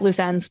tie up loose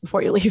ends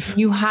before you leave.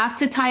 You have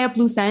to tie up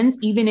loose ends,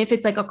 even if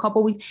it's like a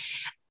couple weeks.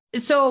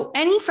 So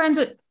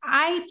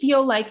I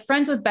feel like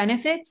friends with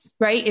benefits,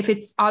 right? If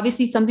it's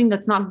obviously something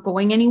that's not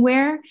going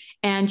anywhere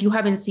and you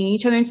haven't seen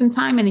each other in some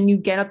time, and then you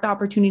get up the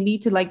opportunity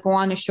to like go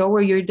on a show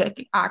where you're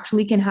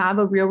actually can have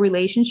a real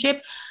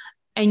relationship,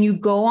 and you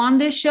go on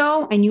this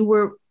show and you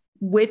were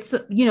with,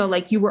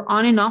 like you were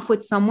on and off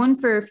with someone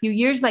for a few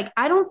years. Like,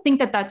 I don't think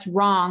that that's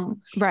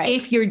wrong. Right.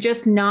 If you're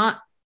just not,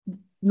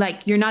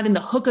 like, you're not in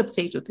the hookup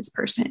stage with this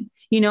person,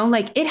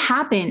 like it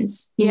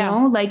happens,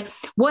 like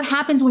what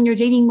happens when you're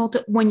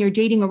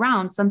dating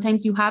around.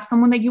 Sometimes you have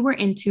someone that you were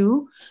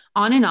into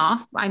on and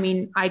off. I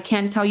mean, I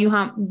can't tell you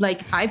how,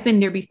 like, I've been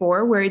there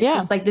before where it's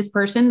just like this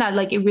person that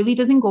like, it really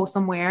doesn't go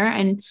somewhere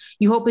and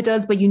you hope it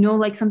does, but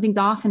like something's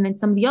off, and then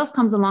somebody else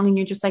comes along and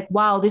you're just like,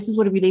 wow, this is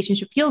what a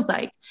relationship feels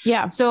like.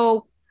 Yeah.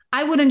 So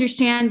I would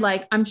understand,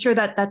 like, I'm sure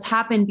that that's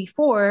happened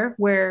before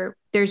where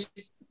there's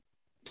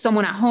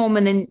someone at home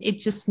and then it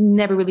just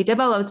never really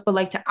developed, but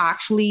like to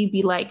actually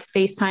be like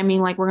FaceTiming,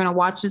 like we're going to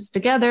watch this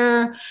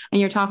together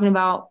and you're talking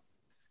about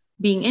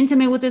being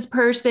intimate with this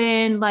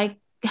person, like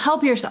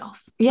help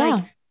yourself. Yeah.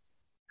 Like,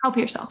 help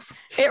yourself.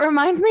 It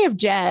reminds me of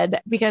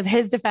Jed because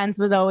his defense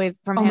was always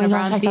from Hannah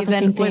Brown's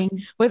season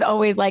was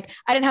always like,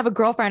 I didn't have a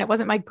girlfriend. It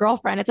wasn't my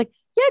girlfriend. It's like,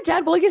 yeah,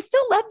 Jed, well, you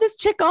still let this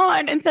chick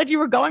on and said you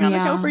were going on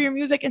the show for your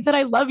music and said,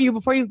 I love you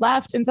before you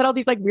left, and said all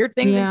these like weird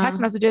things in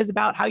text messages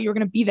about how you were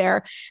going to be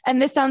there.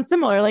 And this sounds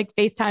similar, like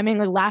FaceTiming,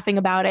 like laughing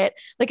about it.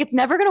 Like it's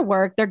never going to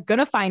work. They're going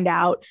to find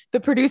out. The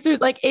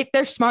producers, like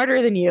they're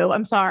smarter than you.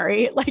 I'm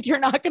sorry. Like you're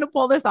not going to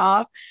pull this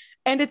off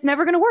and it's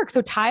never going to work.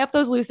 So tie up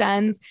those loose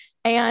ends.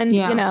 And,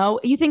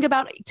 you think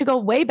about, to go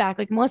way back,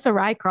 like Melissa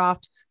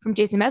Rycroft from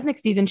Jason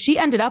Mesnick's season, she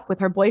ended up with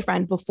her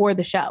boyfriend before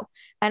the show.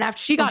 And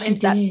after she got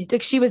into that,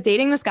 like she was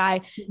dating this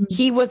guy,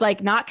 he was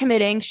like not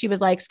committing. She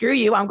was like, screw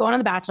you, I'm going on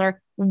The Bachelor,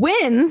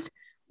 wins.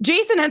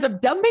 Jason ends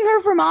up dumping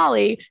her for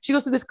Molly. She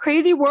goes through this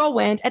crazy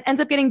whirlwind and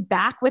ends up getting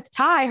back with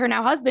Ty, her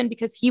now husband,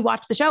 because he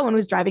watched the show and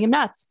was driving him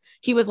nuts.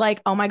 He was like,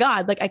 oh my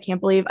God, like, I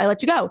can't believe I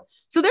let you go.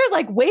 So there's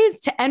like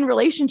ways to end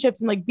relationships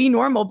and like be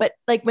normal. But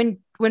like when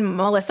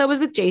Melissa was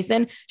with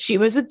Jason, she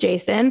was with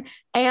Jason,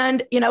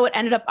 and, it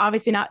ended up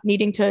obviously not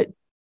needing to,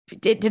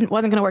 wasn't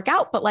going to work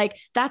out, but like,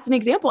 that's an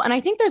example. And I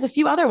think there's a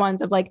few other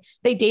ones of like,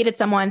 they dated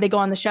someone, they go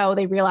on the show,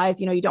 they realize,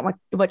 you don't want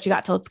what you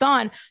got till it's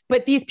gone.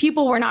 But these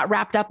people were not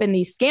wrapped up in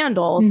these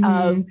scandals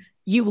of,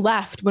 you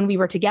left when we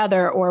were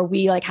together, or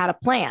we like had a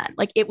plan.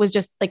 Like it was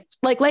just like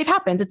life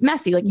happens. It's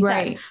messy, like you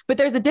said. But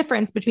there's a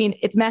difference between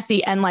it's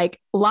messy and like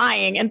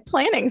lying and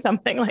planning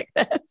something like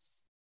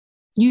this.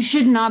 You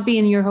should not be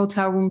in your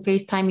hotel room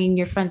FaceTiming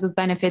your friends with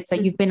benefits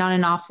that you've been on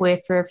and off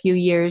with for a few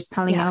years,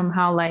 telling them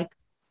how like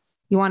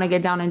you want to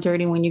get down and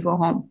dirty when you go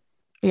home.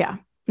 Yeah.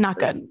 Not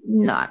good.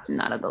 Not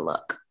a good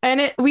look.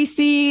 And we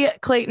see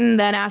Clayton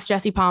then ask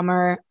Jesse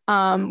Palmer,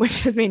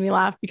 which has made me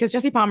laugh because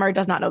Jesse Palmer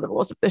does not know the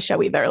rules of the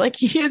show either. Like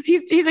he's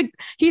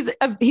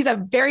a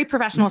very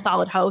professional,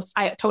 solid host.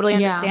 I totally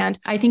understand.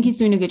 I think he's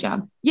doing a good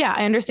job. Yeah,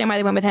 I understand why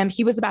they went with him.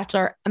 He was the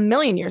Bachelor a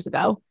million years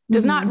ago.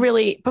 Does not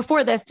really,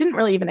 before this, didn't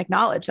really even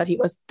acknowledge that he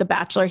was the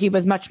Bachelor. He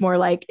was much more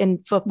like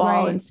in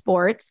football and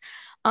sports.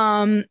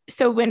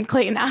 So when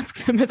Clayton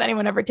asks him, has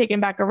anyone ever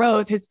taken back a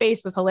rose? His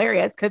face was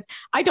hilarious because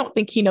I don't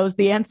think he knows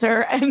the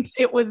answer. And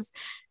it was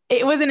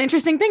an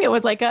interesting thing. It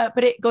was like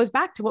but it goes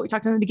back to what we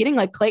talked in the beginning.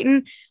 Like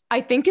Clayton, I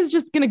think is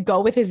just going to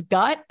go with his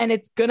gut and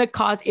it's going to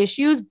cause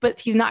issues, but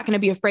he's not going to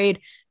be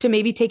afraid to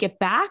maybe take it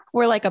back,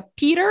 where like a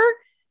Peter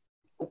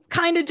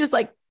kind of just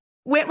like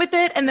went with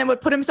it and then would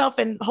put himself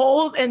in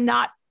holes and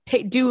not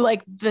do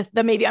like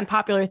the maybe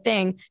unpopular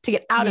thing to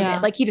get out of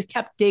it. Like he just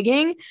kept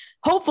digging.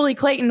 Hopefully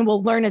Clayton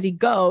will learn as he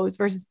goes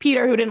versus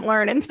Peter, who didn't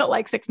learn until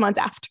like 6 months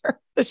after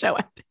the show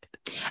ended.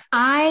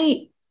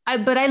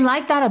 But I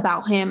like that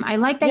about him. I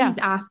like that he's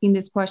asking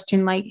this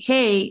question, like,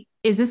 hey,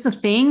 is this a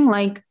thing?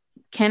 Like,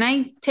 can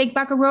I take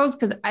back a rose?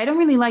 Because I don't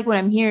really like what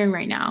I'm hearing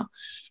right now.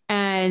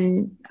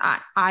 And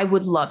I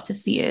would love to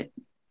see it.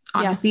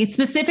 Honestly,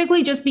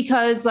 specifically just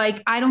because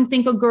like, I don't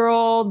think a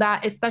girl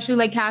that, especially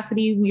like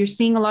Cassidy, you're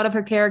seeing a lot of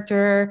her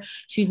character.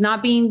 She's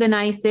not being the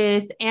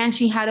nicest and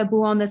she had a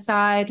boo on the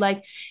side.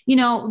 Like, you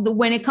know,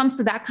 when it comes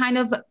to that kind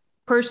of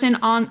person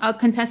on a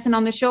contestant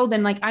on the show,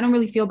 then like, I don't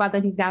really feel bad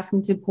that he's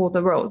asking to pull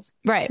the rose.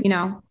 Right. You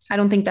know, I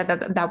don't think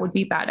that would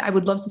be bad. I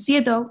would love to see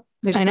it though.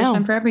 There's a first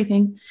time for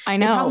everything. I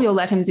know. They probably will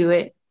let him do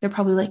it. They're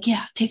probably like,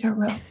 yeah, take her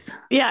rose.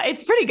 Yeah,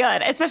 it's pretty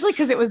good, especially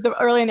because it was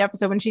early in the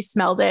episode when she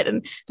smelled it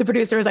and the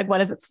producer was like, what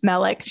does it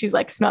smell like? She's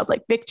like, smells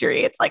like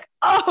victory. It's like,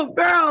 oh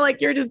girl, like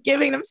you're just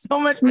giving them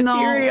so much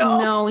material.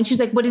 No. And she's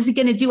like, what is he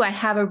going to do? I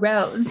have a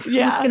rose.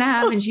 Yeah. What's going to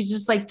happen? She's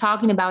just like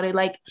talking about it.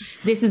 Like,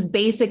 this is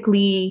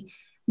basically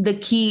the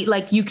key.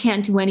 Like, you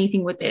can't do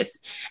anything with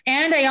this.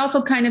 And I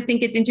also kind of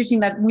think it's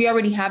interesting that we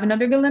already have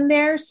another villain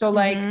there. So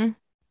like,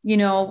 you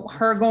know,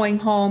 her going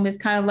home is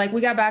kind of like,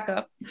 we got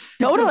backup.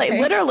 Totally. Okay.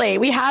 Literally.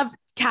 We have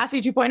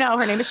Cassidy 2.0.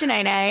 Her name is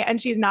Shanae,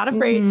 and she's not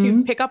afraid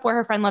to pick up where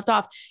her friend left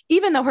off,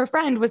 even though her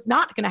friend was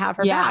not going to have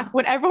her back.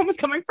 When everyone was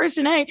coming for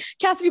Shanae,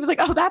 Cassidy was like,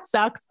 oh, that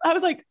sucks. I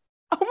was like,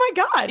 oh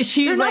my God.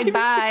 She was like,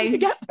 bye.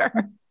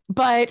 Together.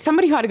 But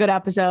somebody who had a good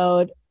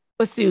episode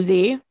was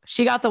Susie.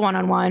 She got the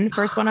one-on-one,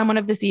 first one-on-one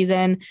of the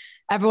season.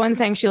 Everyone's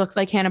saying she looks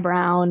like Hannah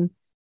Brown.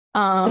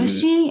 Does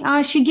she?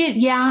 She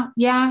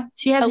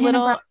has a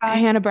little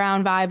Hannah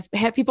Brown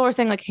vibes. People were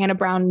saying like Hannah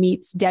Brown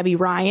meets Debbie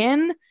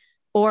Ryan,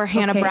 or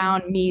Hannah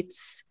Brown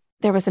meets,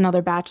 there was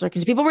another Bachelor.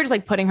 People were just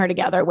like putting her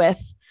together with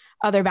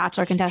other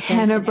Bachelor contestants.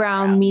 Hannah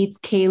Brown meets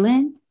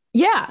Kaylin.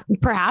 Yeah,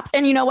 perhaps.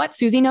 And you know what?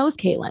 Susie knows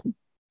Kaylin.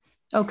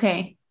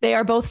 Okay. They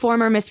are both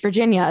former Miss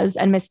Virginias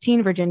and Miss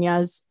Teen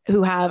Virginias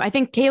who have, I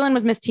think Kaylin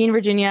was Miss Teen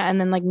Virginia and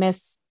then like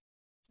Miss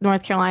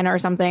North Carolina or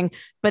something,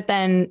 but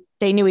then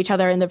they knew each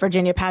other in the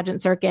Virginia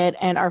pageant circuit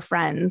and are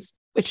friends,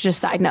 which just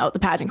side note, the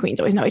pageant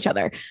queens always know each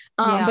other.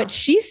 But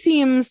she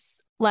seems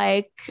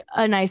like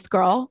a nice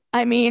girl.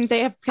 I mean,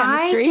 they have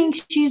chemistry. I think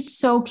she's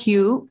so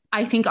cute.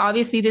 I think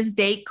obviously this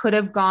date could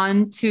have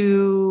gone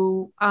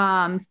to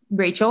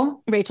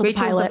Rachel. Rachel's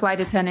the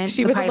flight attendant.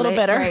 She was pilot, a little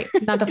bitter. Right?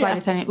 Not the flight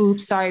attendant.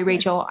 Oops, sorry,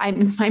 Rachel. I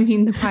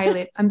mean the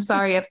pilot. I'm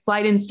sorry, a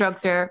flight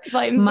instructor.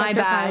 My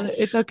bad. Pilot.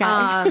 It's okay.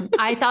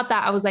 I thought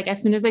that, I was like,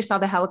 as soon as I saw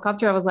the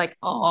helicopter, I was like,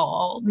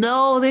 oh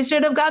no, this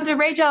should have gone to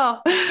Rachel.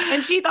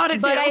 And she thought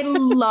it too. But I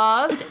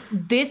loved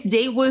this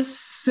date. Was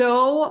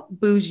so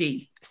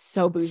bougie.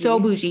 So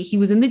bougie. He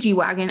was in the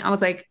G-Wagon. I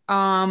was like,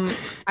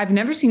 I've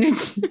never seen a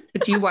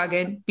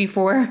G-Wagon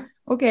before.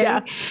 Okay.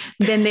 Yeah.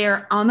 Then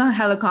they're on the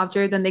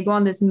helicopter. Then they go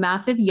on this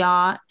massive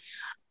yacht.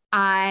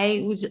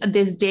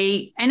 This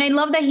date. And I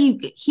love that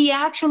he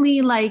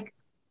actually like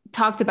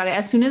talked about it.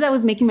 As soon as I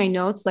was making my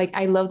notes, like,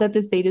 I love that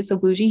this date is so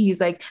bougie.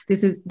 He's like,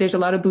 there's a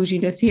lot of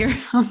bouginess here.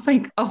 I was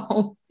like,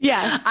 oh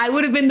yes. I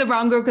would have been the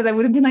wrong girl because I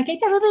would have been like, I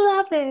totally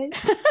love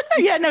this.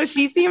 Yeah, no,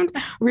 she seemed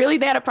really,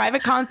 they had a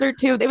private concert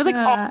too. It was like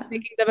all the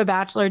makings of a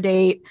Bachelor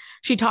date.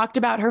 She talked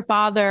about her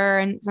father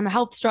and some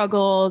health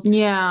struggles.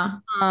 Yeah.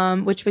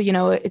 Which, you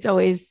know, it's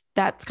always,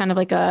 that's kind of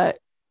like a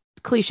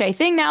cliche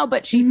thing now,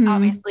 but she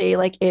obviously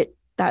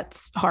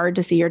that's hard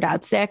to see your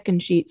dad sick.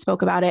 And she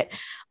spoke about it.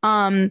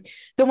 The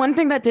one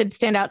thing that did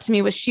stand out to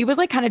me was she was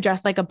like kind of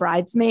dressed like a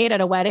bridesmaid at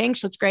a wedding.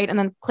 She looked great. And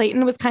then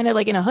Clayton was kind of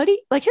like in a hoodie.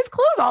 Like his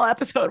clothes all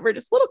episode were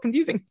just a little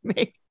confusing to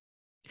me.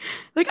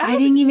 Like I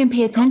didn't even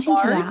pay attention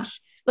to that.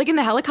 Like in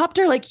the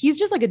helicopter, like he's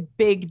just like a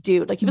big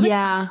dude. Like he was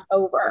like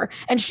over.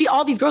 And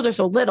all these girls are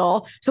so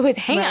little. So his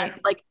hands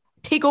like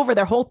take over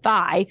their whole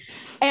thigh.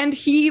 And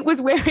he was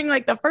wearing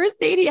like the first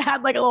date he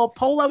had like a little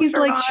polo He's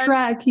shirt like on.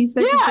 Shrek. He's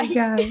such a big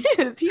guy. He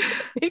is. He's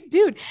a big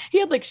dude. He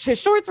had like his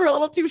shorts were a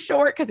little too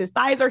short because his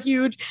thighs are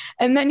huge.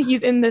 And then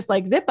he's in this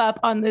like zip up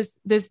on this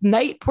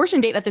night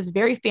portion date at this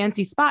very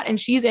fancy spot. And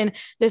she's in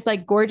this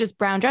like gorgeous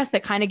brown dress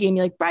that kind of gave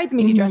me like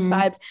bridesmaid dress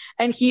vibes.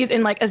 And he's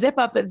in like a zip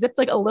up that zips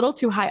like a little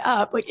too high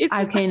up. Like it's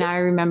okay, now I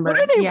remember. What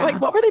are they like?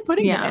 What were they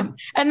putting him in?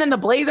 And then the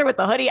blazer with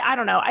the hoodie. I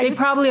don't know. They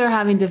probably are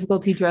having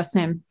difficulty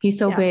dressing him. He's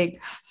so big.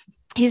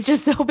 He's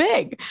just so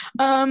big.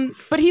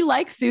 But he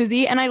likes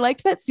Susie. And I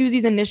liked that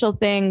Susie's initial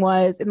thing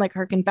was in like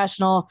her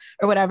confessional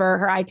or whatever,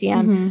 her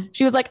ITM.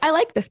 She was like, I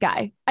like this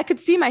guy. I could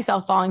see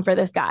myself falling for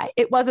this guy.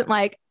 It wasn't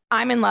like,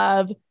 I'm in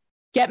love.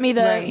 Get me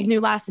the new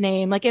last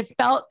name. Like it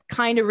felt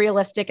kind of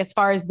realistic as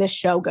far as this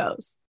show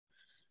goes.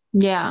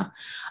 Yeah.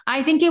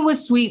 I think it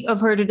was sweet of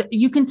her to,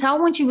 you can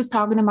tell when she was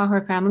talking about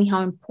her family,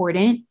 how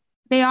important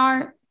they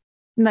are.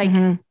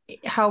 Like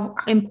how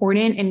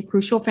important and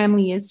crucial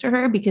family is to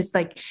her, because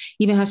like,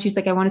 even how she's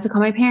like, I wanted to call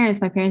my parents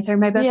are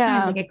my best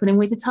friends. Like I couldn't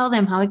wait to tell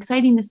them how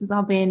exciting this has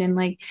all been. And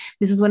like,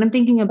 this is what I'm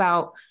thinking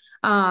about.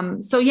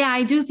 So yeah,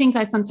 I do think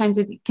that sometimes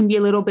it can be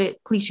a little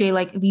bit cliche,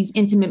 like these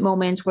intimate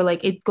moments where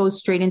like it goes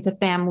straight into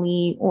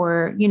family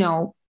or, you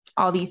know,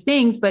 all these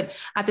things, but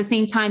at the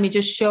same time, it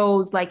just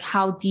shows like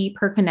how deep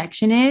her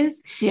connection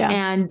is. Yeah.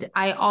 And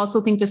I also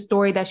think the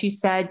story that she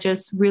said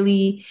just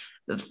really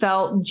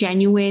felt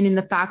genuine in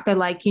the fact that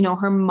like, you know,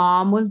 her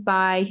mom was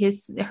by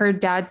her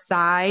dad's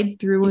side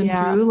through and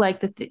through,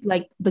 like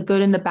the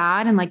good and the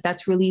bad. And like,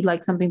 that's really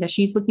like something that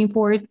she's looking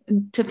forward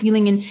to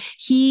feeling. And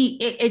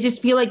it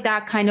just feel like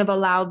that kind of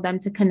allowed them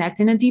to connect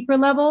in a deeper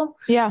level.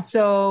 Yeah.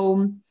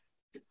 So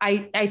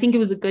I think it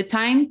was a good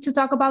time to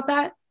talk about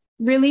that,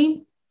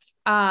 really.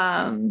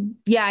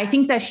 I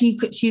think that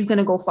she's going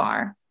to go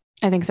far.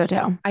 I think so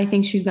too. I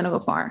think she's going to go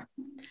far.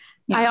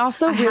 Yeah.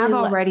 I have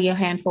already a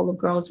handful of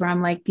girls where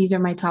I'm like, these are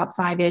my top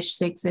 5-ish,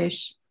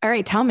 6-ish. All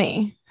right. Tell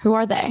me, who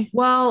are they?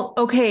 Well,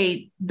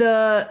 okay.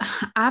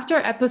 After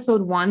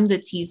episode 1, the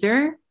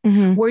teaser,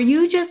 were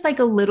you just like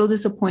a little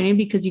disappointed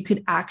because you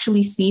could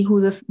actually see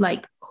who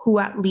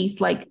at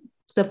least like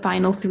the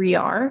final 3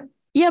 are?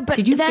 Yeah, but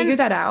did you figure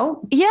that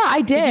out? Yeah,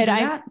 I did.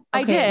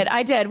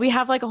 I did. We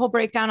have like a whole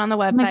breakdown on the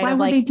website. Like, why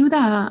would they do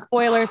that?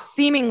 Spoilers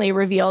seemingly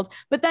revealed.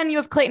 But then you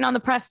have Clayton on the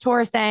press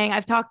tour saying,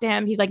 I've talked to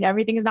him. He's like,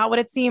 everything is not what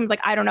it seems.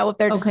 Like, I don't know if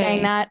they're just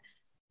saying that.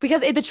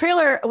 Because the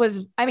trailer was,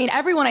 I mean,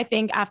 everyone, I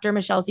think after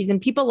Michelle's season,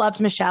 people loved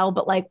Michelle,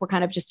 but like, we're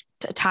kind of just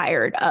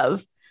tired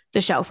of the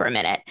show for a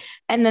minute.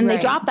 And then they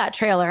dropped that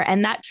trailer,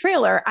 and that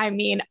trailer, I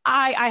mean,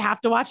 I have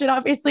to watch it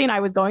obviously. And I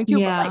was going to,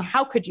 but like,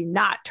 how could you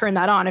not turn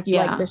that on if you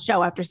like the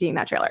show after seeing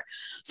that trailer?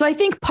 So I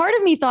think part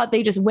of me thought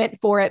they just went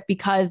for it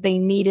because they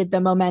needed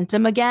the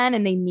momentum again.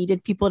 And they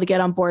needed people to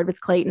get on board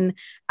with Clayton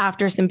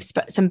after some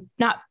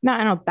not, I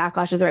don't know if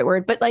backlash is the right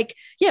word, but like,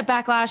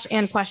 backlash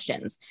and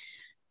questions.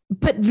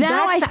 But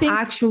now I think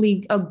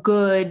actually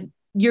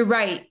you're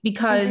right,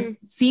 because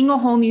seeing a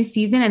whole new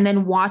season and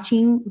then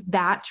watching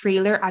that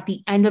trailer at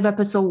the end of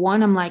episode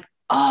 1, I'm like,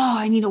 oh,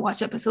 I need to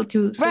watch episode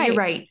 2. So you're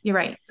right.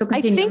 So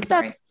continue.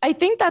 I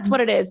think that's what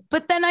it is.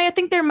 But then I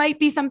think there might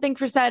be something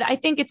for said. I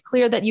think it's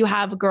clear that you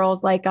have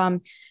girls like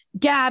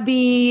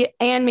Gabby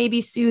and maybe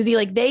Susie,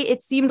 like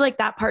it seemed like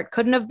that part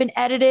couldn't have been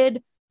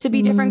edited to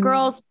be different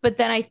girls. But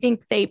then I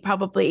think they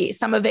probably,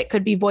 some of it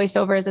could be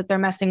voiceovers that they're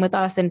messing with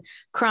us and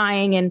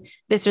crying and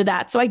this or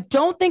that. So I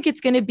don't think it's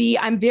going to be,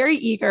 I'm very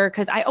eager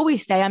because I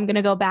always say I'm going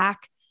to go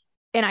back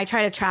and I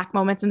try to track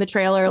moments in the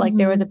trailer. Like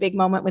there was a big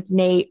moment with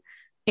Nate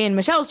in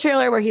Michelle's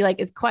trailer where he like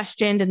is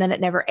questioned and then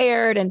it never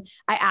aired. And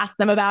I asked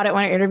them about it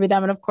when I interviewed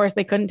them. And of course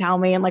they couldn't tell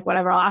me, and like,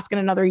 whatever, I'll ask in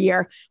another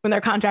year when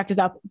their contract is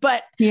up.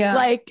 But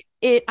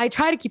I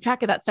try to keep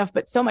track of that stuff,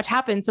 but so much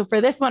happens. So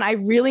for this one, I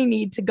really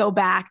need to go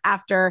back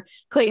after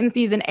Clayton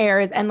season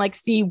airs and like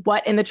see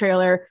what in the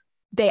trailer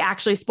they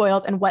actually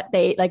spoiled and what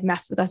they like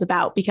messed with us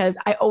about, because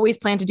I always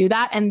plan to do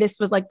that. And this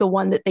was like the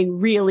one that they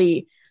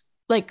really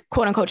like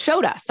quote unquote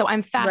showed us. So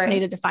I'm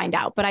fascinated to find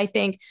out. But I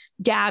think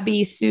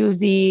Gabby,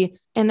 Susie,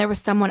 and there was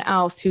someone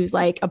else who's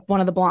like one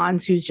of the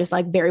blondes who's just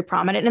like very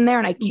prominent in there.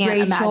 And I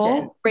can't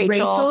imagine.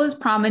 Rachel is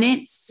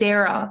prominent.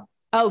 Sarah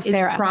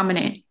is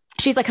prominent.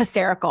 She's like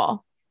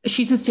hysterical.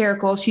 She's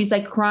hysterical. She's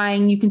like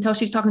crying. You can tell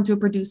she's talking to a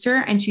producer,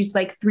 and she's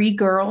like 3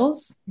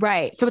 girls.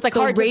 Right. So it's like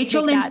hard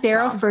Rachel and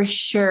Sarah for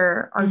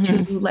sure are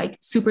 2 like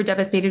super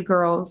devastated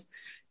girls.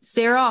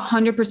 Sarah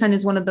 100%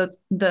 is one of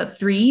the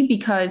 3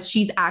 because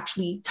she's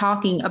actually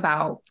talking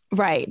about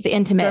the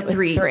intimate the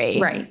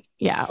 3. Right.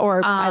 Yeah.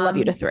 Or I love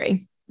you to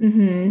 3.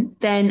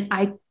 Then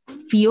I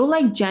feel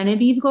like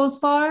Genevieve goes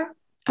far.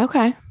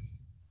 Okay.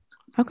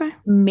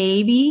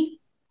 Maybe.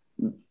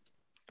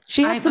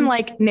 She had some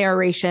like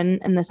narration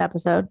in this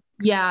episode.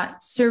 Yeah.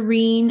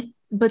 Serene.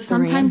 But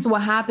sometimes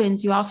what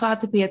happens, you also have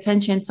to pay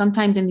attention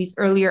sometimes in these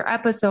earlier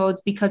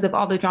episodes because of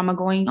all the drama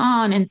going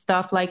on and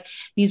stuff, like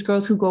these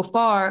girls who go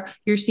far,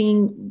 you're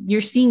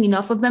seeing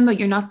enough of them, but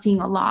you're not seeing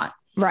a lot.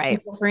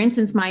 Right. So for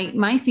instance,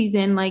 my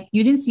season, like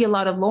you didn't see a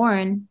lot of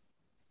Lauren,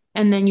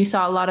 and then you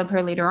saw a lot of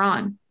her later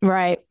on.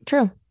 Right.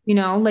 True. You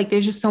know, like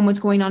there's just so much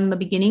going on in the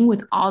beginning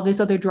with all this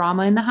other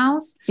drama in the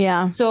house.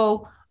 Yeah.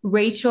 So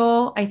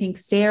Rachel, I think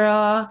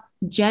Sarah,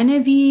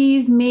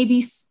 Genevieve,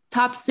 maybe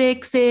top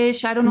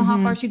 6-ish. I don't know how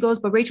far she goes,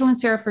 but Rachel and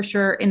Sarah for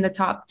sure in the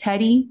top.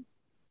 Teddy.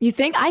 You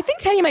think? I think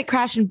Teddy might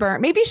crash and burn.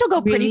 Maybe she'll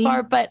go pretty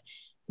far, but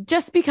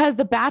just because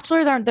the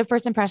Bachelors aren't the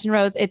first impression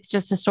rose, it's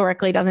just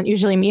historically doesn't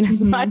usually mean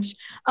as much.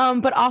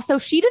 But also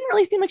she didn't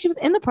really seem like she was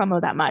in the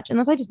promo that much,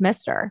 unless I just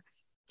missed her.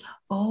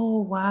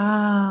 Oh,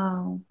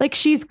 wow. Like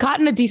she's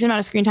gotten a decent amount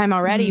of screen time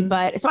already,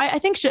 but so I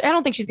think I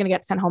don't think she's going to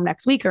get sent home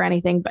next week or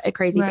anything, but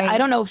crazy. But I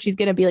don't know if she's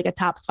going to be like a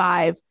top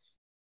 5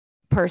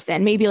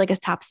 person, maybe like a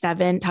top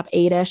 7, top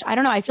 8-ish. I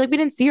don't know. I feel like we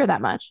didn't see her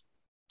that much.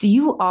 Do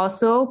you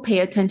also pay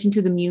attention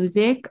to the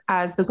music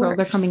as the girls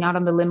are coming out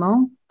on the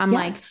limo? I'm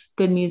like,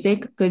 good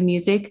music, good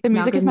music. The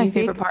music is my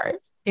favorite part.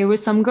 There were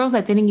some girls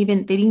that didn't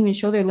even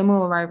show their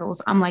limo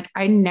arrivals. I'm like,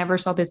 I never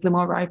saw this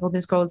limo arrival.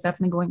 This girl is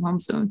definitely going home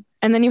soon.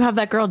 And then you have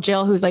that girl,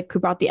 Jill, who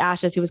brought the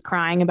ashes, who was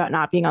crying about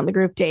not being on the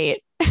group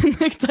date.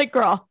 It's like,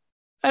 girl,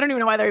 I don't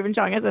even know why they're even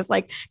showing us this,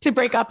 like to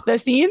break up the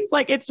scenes.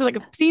 Like, it's just like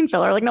a scene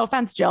filler. Like, no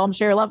offense, Jill, I'm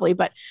sure you're lovely,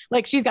 but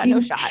like, she's got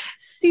no shot.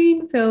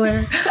 Scene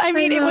filler. I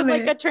mean, it was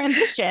like a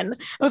transition.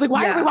 I was like,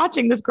 why are we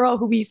watching this girl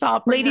who we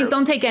saw? Ladies,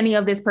 don't take any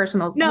of this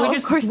personal. No, we're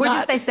just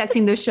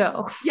dissecting the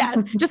show.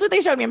 Yes. Just what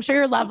they showed me. I'm sure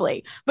you're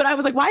lovely, but I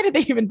was like, why did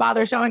they even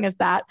bother showing us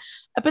that?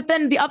 But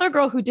then the other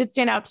girl who did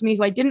stand out to me,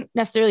 who I didn't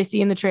necessarily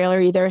see in the trailer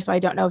either, so I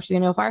don't know if she's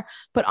gonna go far,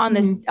 but on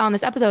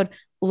this episode,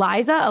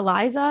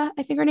 Eliza,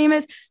 I think her name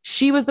is,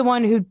 she was the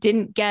one who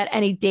didn't get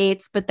any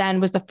dates, but then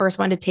was the first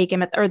one to take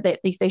him at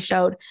least they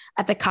showed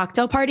at the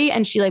cocktail party.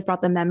 And she like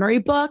brought the memory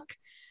book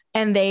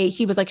and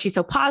he was like, she's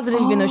so positive,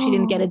 even though she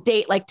didn't get a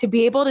date, like to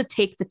be able to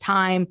take the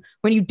time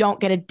when you don't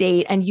get a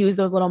date and use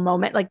those little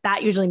moments, like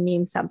that usually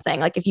means something.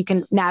 Like if you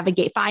can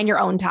find your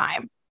own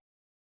time.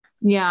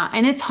 Yeah.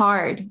 And it's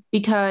hard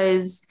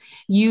because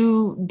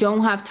you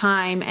don't have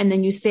time and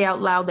then you say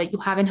out loud that you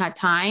haven't had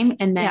time.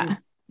 And then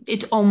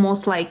it's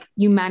almost like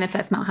you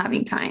manifest not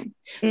having time.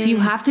 So you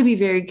have to be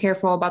very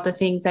careful about the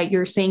things that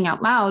you're saying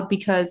out loud,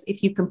 because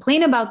if you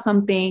complain about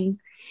something,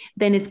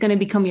 then it's going to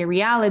become your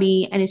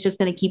reality and it's just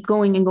going to keep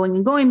going and going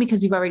and going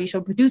because you've already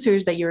showed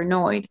producers that you're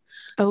annoyed.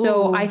 Oh.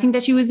 So I think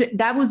that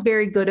that was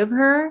very good of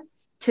her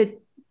to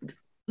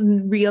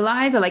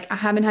realize that like, I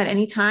haven't had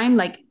any time,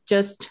 like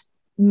just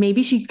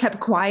maybe she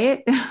kept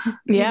quiet.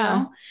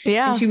 Yeah.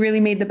 And she really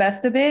made the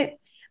best of it.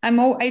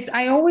 I'm always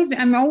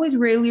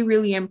really,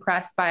 really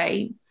impressed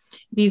by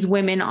these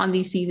women on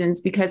these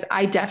seasons, because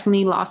I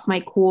definitely lost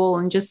my cool,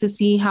 and just to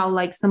see how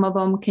like some of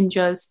them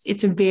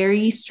it's a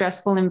very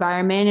stressful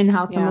environment, and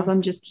how some of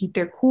them just keep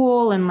their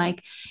cool, and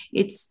like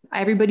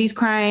everybody's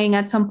crying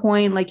at some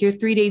point, like you're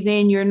 3 days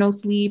in, you're no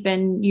sleep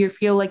and you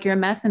feel like you're a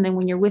mess. And then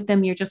when you're with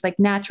them, you're just like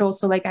natural.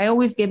 So like, I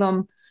always give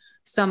them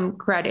some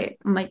credit.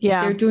 I'm like,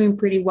 they're doing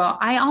pretty well.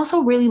 I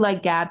also really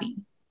like Gabby.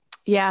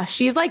 Yeah,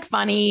 she's like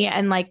funny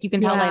and like you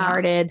can tell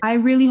lighthearted. I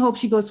really hope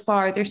she goes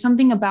far. There's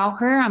something about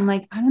her. I'm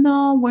like, I don't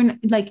know.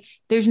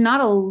 There's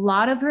not a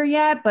lot of her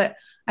yet, but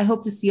I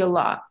hope to see a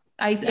lot.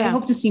 I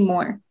hope to see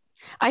more.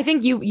 I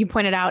think you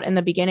pointed out in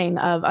the beginning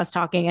of us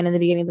talking and in the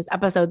beginning of this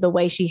episode, the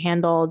way she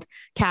handled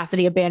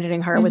Cassidy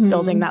abandoning her with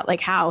building that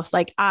like house.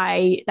 Like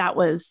that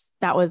was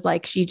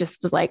like, she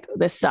just was like,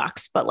 this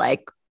sucks, but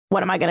like,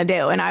 what am I going to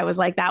do? And I was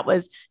like, that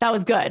was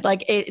good.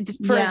 Like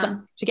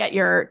to get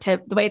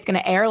the way it's going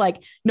to air,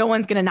 like no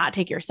one's going to not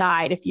take your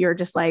side if you're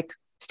just like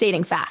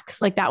stating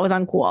facts. Like that was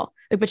uncool,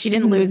 but she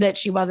didn't lose it.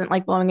 She wasn't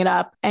like blowing it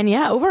up. And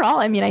overall,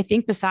 I mean, I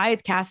think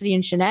besides Cassidy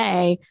and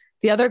Shanae,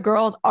 the other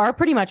girls are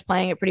pretty much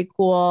playing it pretty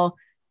cool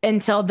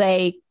until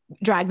they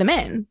drag them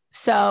in.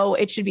 So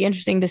it should be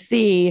interesting to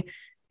see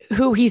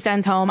who he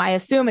sends home. I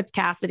assume it's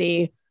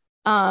Cassidy,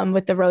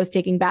 with the rose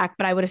taking back,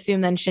 but I would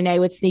assume then Shanae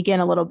would sneak in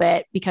a little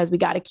bit because we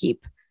got to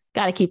keep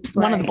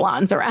one of the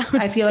blondes around.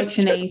 I feel like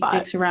Shanae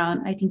sticks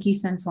around. I think he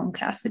sends home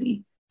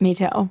Cassidy. Me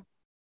too.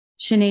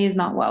 Shanae is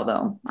not well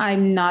though.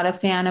 I'm not a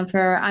fan of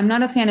her. I'm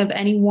not a fan of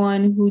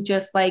anyone who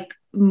just like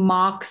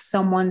mocks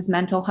someone's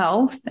mental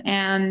health.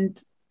 And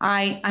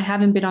I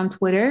haven't been on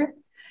Twitter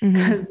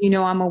because,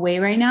 I'm away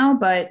right now,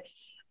 but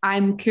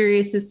I'm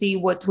curious to see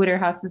what Twitter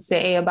has to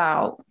say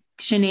about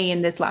Shanae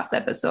in this last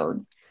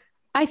episode.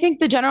 I think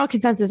the general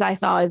consensus I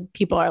saw is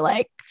people are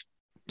like,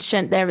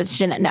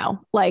 no,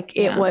 like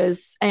it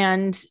was,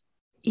 and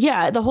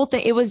the whole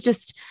thing, it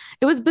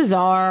was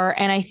bizarre.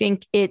 And I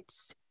think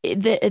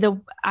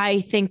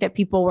I think that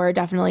people were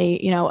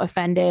definitely,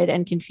 offended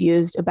and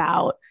confused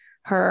about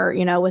her,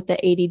 with the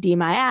ADD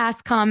my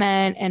ass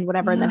comment and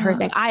whatever. And then her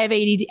saying, I have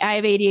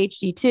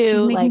ADHD too.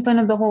 She's making fun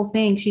of the whole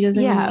thing. She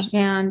doesn't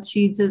understand.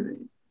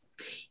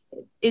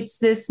 It's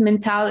this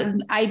mentality.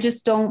 I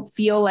just don't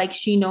feel like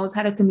she knows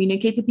how to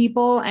communicate to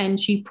people. And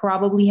she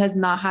probably has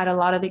not had a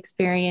lot of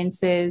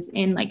experiences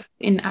in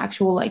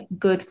actual, like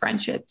good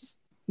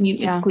friendships.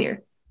 It's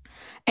clear.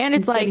 And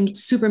it's like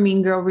super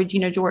mean girl,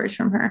 Regina George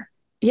from her.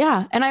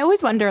 Yeah. And I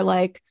always wonder,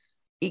 like,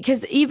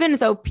 because even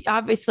though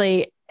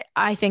obviously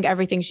I think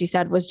everything she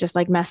said was just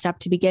like messed up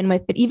to begin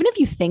with, but even if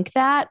you think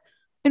that,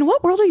 in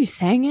what world are you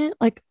saying it?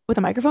 Like with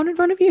a microphone in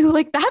front of you?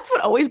 Like that's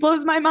what always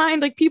blows my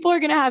mind. Like people are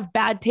going to have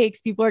bad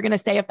takes. People are going to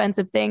say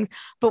offensive things.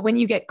 But when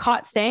you get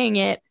caught saying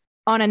it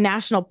on a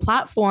national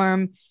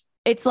platform,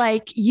 it's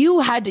like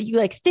you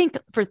like think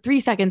for 3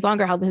 seconds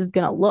longer how this is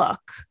going to look.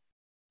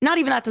 Not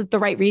even that's the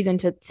right reason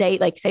to say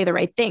the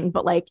right thing,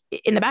 but like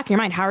in the back of your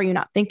mind, how are you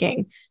not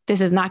thinking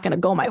this is not going to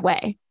go my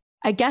way?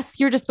 I guess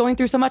you're just going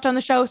through so much on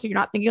the show, so you're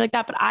not thinking like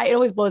that. But it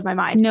always blows my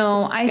mind.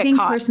 No, I think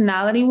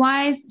personality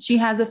wise, she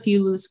has a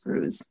few loose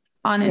screws,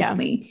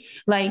 honestly. Yeah.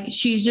 Like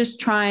she's just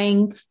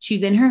trying,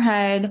 she's in her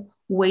head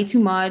way too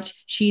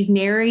much. She's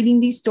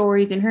narrating these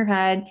stories in her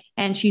head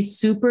and she's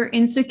super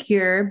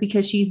insecure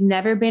because she's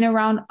never been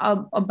around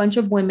a bunch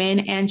of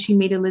women and she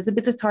made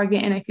Elizabeth a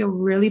target. And I feel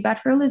really bad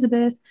for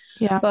Elizabeth.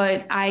 Yeah.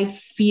 But I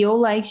feel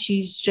like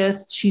she's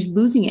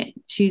losing it.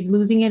 She's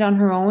losing it on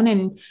her own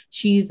and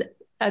she's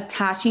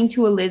attaching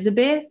to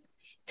Elizabeth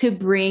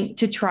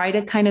to try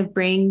to kind of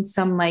bring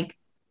some like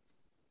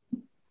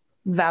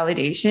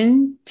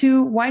validation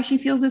to why she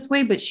feels this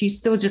way, but she's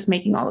still just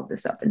making all of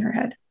this up in her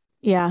head.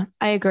 Yeah,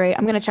 I agree.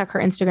 I'm going to check her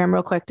Instagram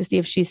real quick to see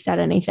if she's said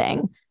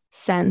anything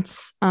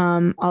since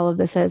all of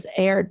this has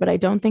aired, but I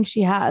don't think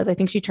she has. I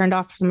think she turned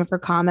off some of her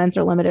comments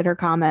or limited her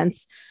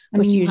comments,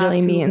 which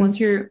usually means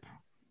once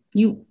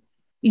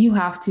you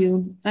have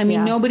to. I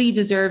mean, nobody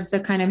deserves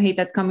the kind of hate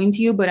that's coming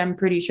to you, but I'm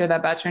pretty sure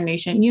that Bachelor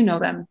Nation, you know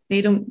them.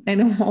 They don't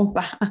hold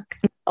back.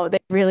 Oh, they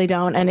really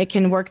don't. And it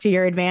can work to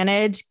your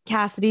advantage.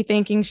 Cassidy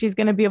thinking she's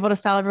going to be able to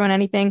sell everyone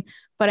anything.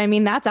 But I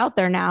mean, that's out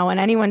there now. And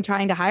anyone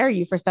trying to hire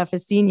you for stuff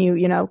has seen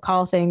you,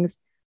 call things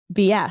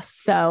BS.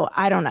 So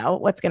I don't know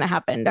what's going to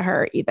happen to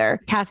her either.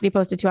 Cassidy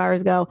posted 2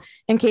 hours ago,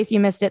 in case you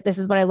missed it, this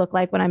is what I look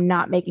like when I'm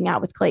not making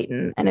out with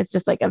Clayton. And it's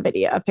just like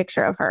a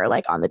picture of her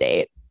like on the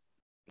date.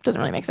 Doesn't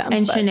really make sense.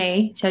 And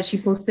Shanae, has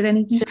she posted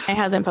anything? Shanae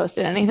hasn't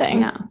posted anything.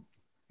 Yeah.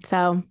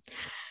 So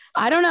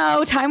I don't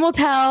know. Time will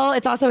tell.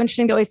 It's also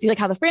interesting to always see like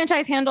how the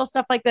franchise handles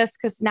stuff like this.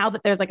 Cause now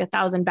that there's like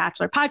 1,000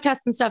 Bachelor podcasts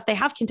and stuff, they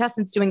have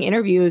contestants doing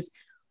interviews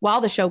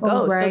while the show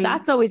goes. Right. So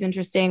that's always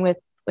interesting with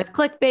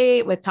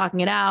clickbait, with talking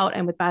it out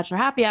and with Bachelor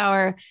Happy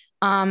Hour.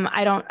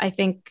 I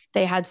think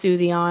they had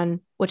Susie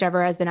on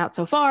whichever has been out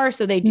so far.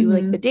 So they do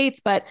like the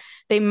dates, but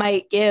they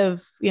might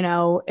give,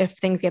 if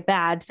things get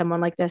bad, someone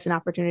like this an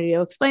opportunity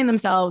to explain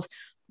themselves.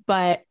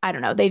 But I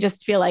don't know. They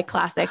just feel like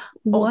classic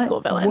old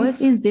school villains.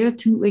 What is there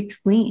to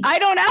explain? I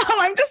don't know.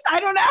 I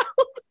don't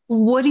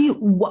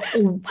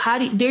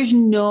know. There's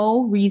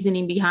no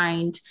reasoning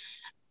behind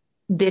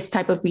this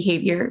type of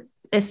behavior,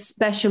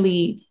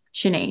 especially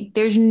Shanae.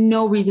 There's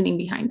no reasoning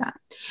behind that.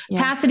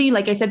 Yeah. Cassidy,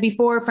 like I said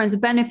before, friends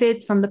with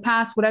benefits from the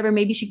past, whatever,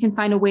 maybe she can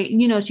find a way,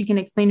 she can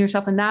explain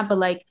herself in that. But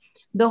like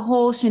the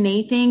whole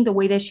Shanae thing, the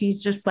way that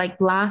she's just like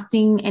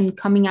blasting and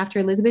coming after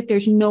Elizabeth,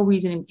 there's no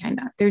reasoning behind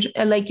that. There's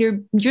like, you're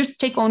just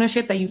take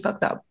ownership that you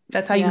fucked up.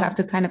 That's how you have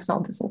to kind of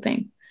solve this whole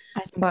thing.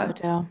 I think so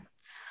too.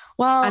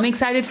 Well, I'm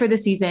excited for the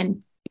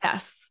season.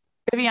 Yes.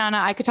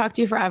 Bibiana, I could talk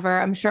to you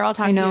forever. I'm sure I'll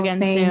talk to you again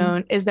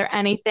soon. Is there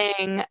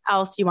anything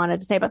else you wanted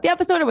to say about the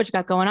episode or what you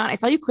got going on? I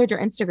saw you cleared your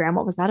Instagram.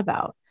 What was that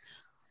about?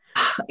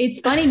 It's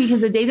funny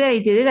because the day that I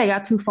did it, I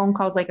got 2 phone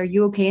calls like, are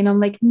you okay? And I'm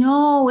like,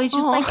 no, it's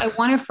just like, I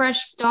want a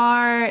fresh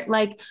start.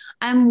 Like,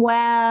 I'm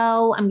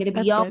well, I'm going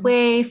to be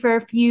away for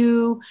a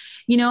few,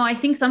 I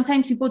think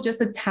sometimes people just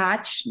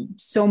attach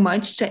so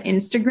much to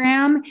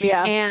Instagram.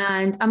 Yeah.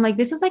 And I'm like,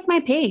 this is like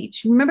my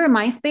page. Remember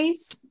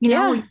MySpace?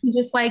 You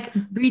just like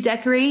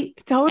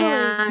redecorate. Totally.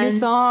 Your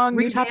song,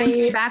 your top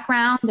 8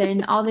 background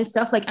and all this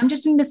stuff. Like, I'm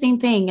just doing the same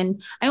thing.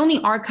 And I only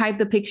archive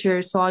the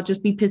pictures. So I'll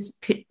just be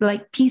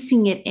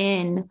piecing it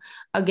in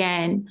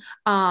again.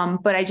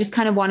 But I just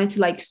kind of wanted to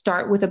like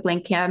start with a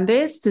blank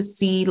canvas to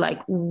see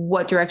like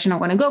what direction I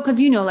want to go. Cause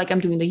like I'm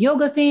doing the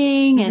yoga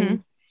thing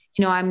and,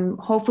 I'm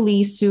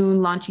hopefully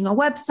soon launching a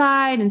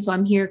website. And so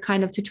I'm here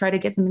kind of to try to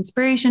get some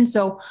inspiration.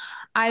 So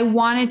I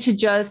wanted to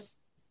just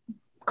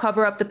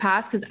cover up the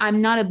past because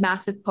I'm not a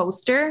massive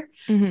poster.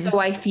 So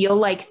I feel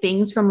like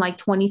things from like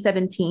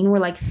 2017 were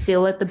like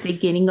still at the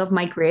beginning of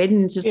my grid.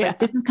 And it's just like,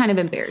 this is kind of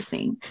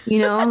embarrassing,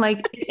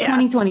 like it's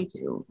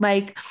 2022.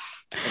 Like,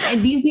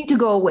 and these need to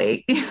go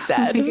away.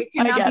 Sad. Like, it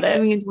cannot be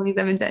doing in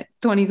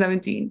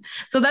 2017.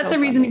 So that's the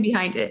reasoning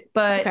behind it.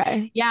 But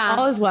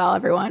all is well,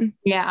 everyone.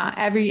 Yeah.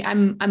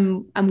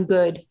 I'm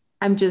good.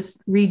 I'm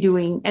just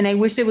redoing. And I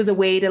wish there was a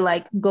way to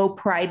like go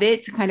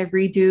private to kind of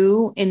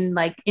redo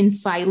in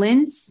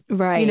silence,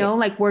 right?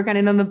 Like work on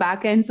it on the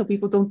back end. So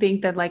people don't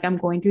think that like I'm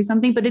going through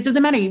something, but it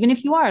doesn't matter. Even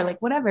if you are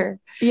like, whatever.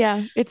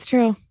 Yeah, it's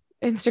true.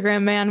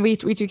 Instagram, man, we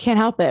can't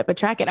help it but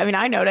track it. I mean,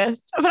 I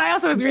noticed, but I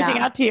also was reaching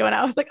out to you and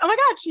I was like, oh my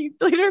God, she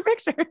deleted her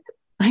picture.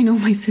 I know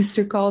my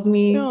sister called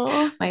me.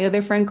 Aww. My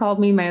other friend called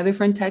me. My other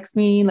friend texted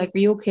me like, are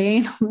you okay?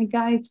 And I'm like,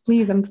 guys,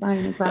 please, I'm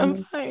fine. I promise.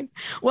 I'm fine.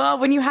 Well,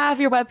 when you have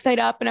your website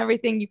up and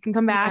everything, you can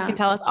come back and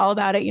tell us all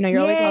about it. You're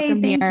always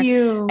welcome here. Thank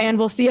you. And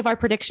we'll see if our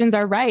predictions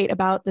are right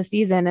about the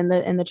season and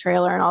the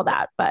trailer and all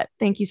that. But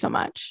thank you so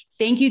much.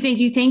 Thank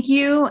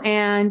you.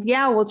 And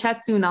we'll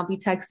chat soon. I'll be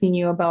texting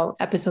you about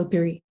episode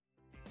 3.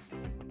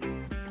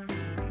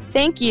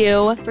 Thank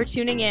you for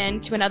tuning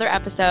in to another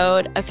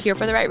episode of Here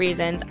for the Right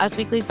Reasons, Us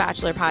Weekly's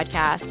Bachelor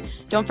podcast.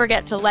 Don't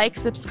forget to like,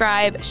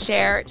 subscribe,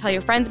 share, tell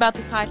your friends about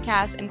this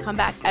podcast, and come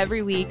back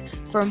every week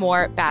for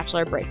more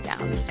Bachelor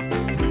breakdowns.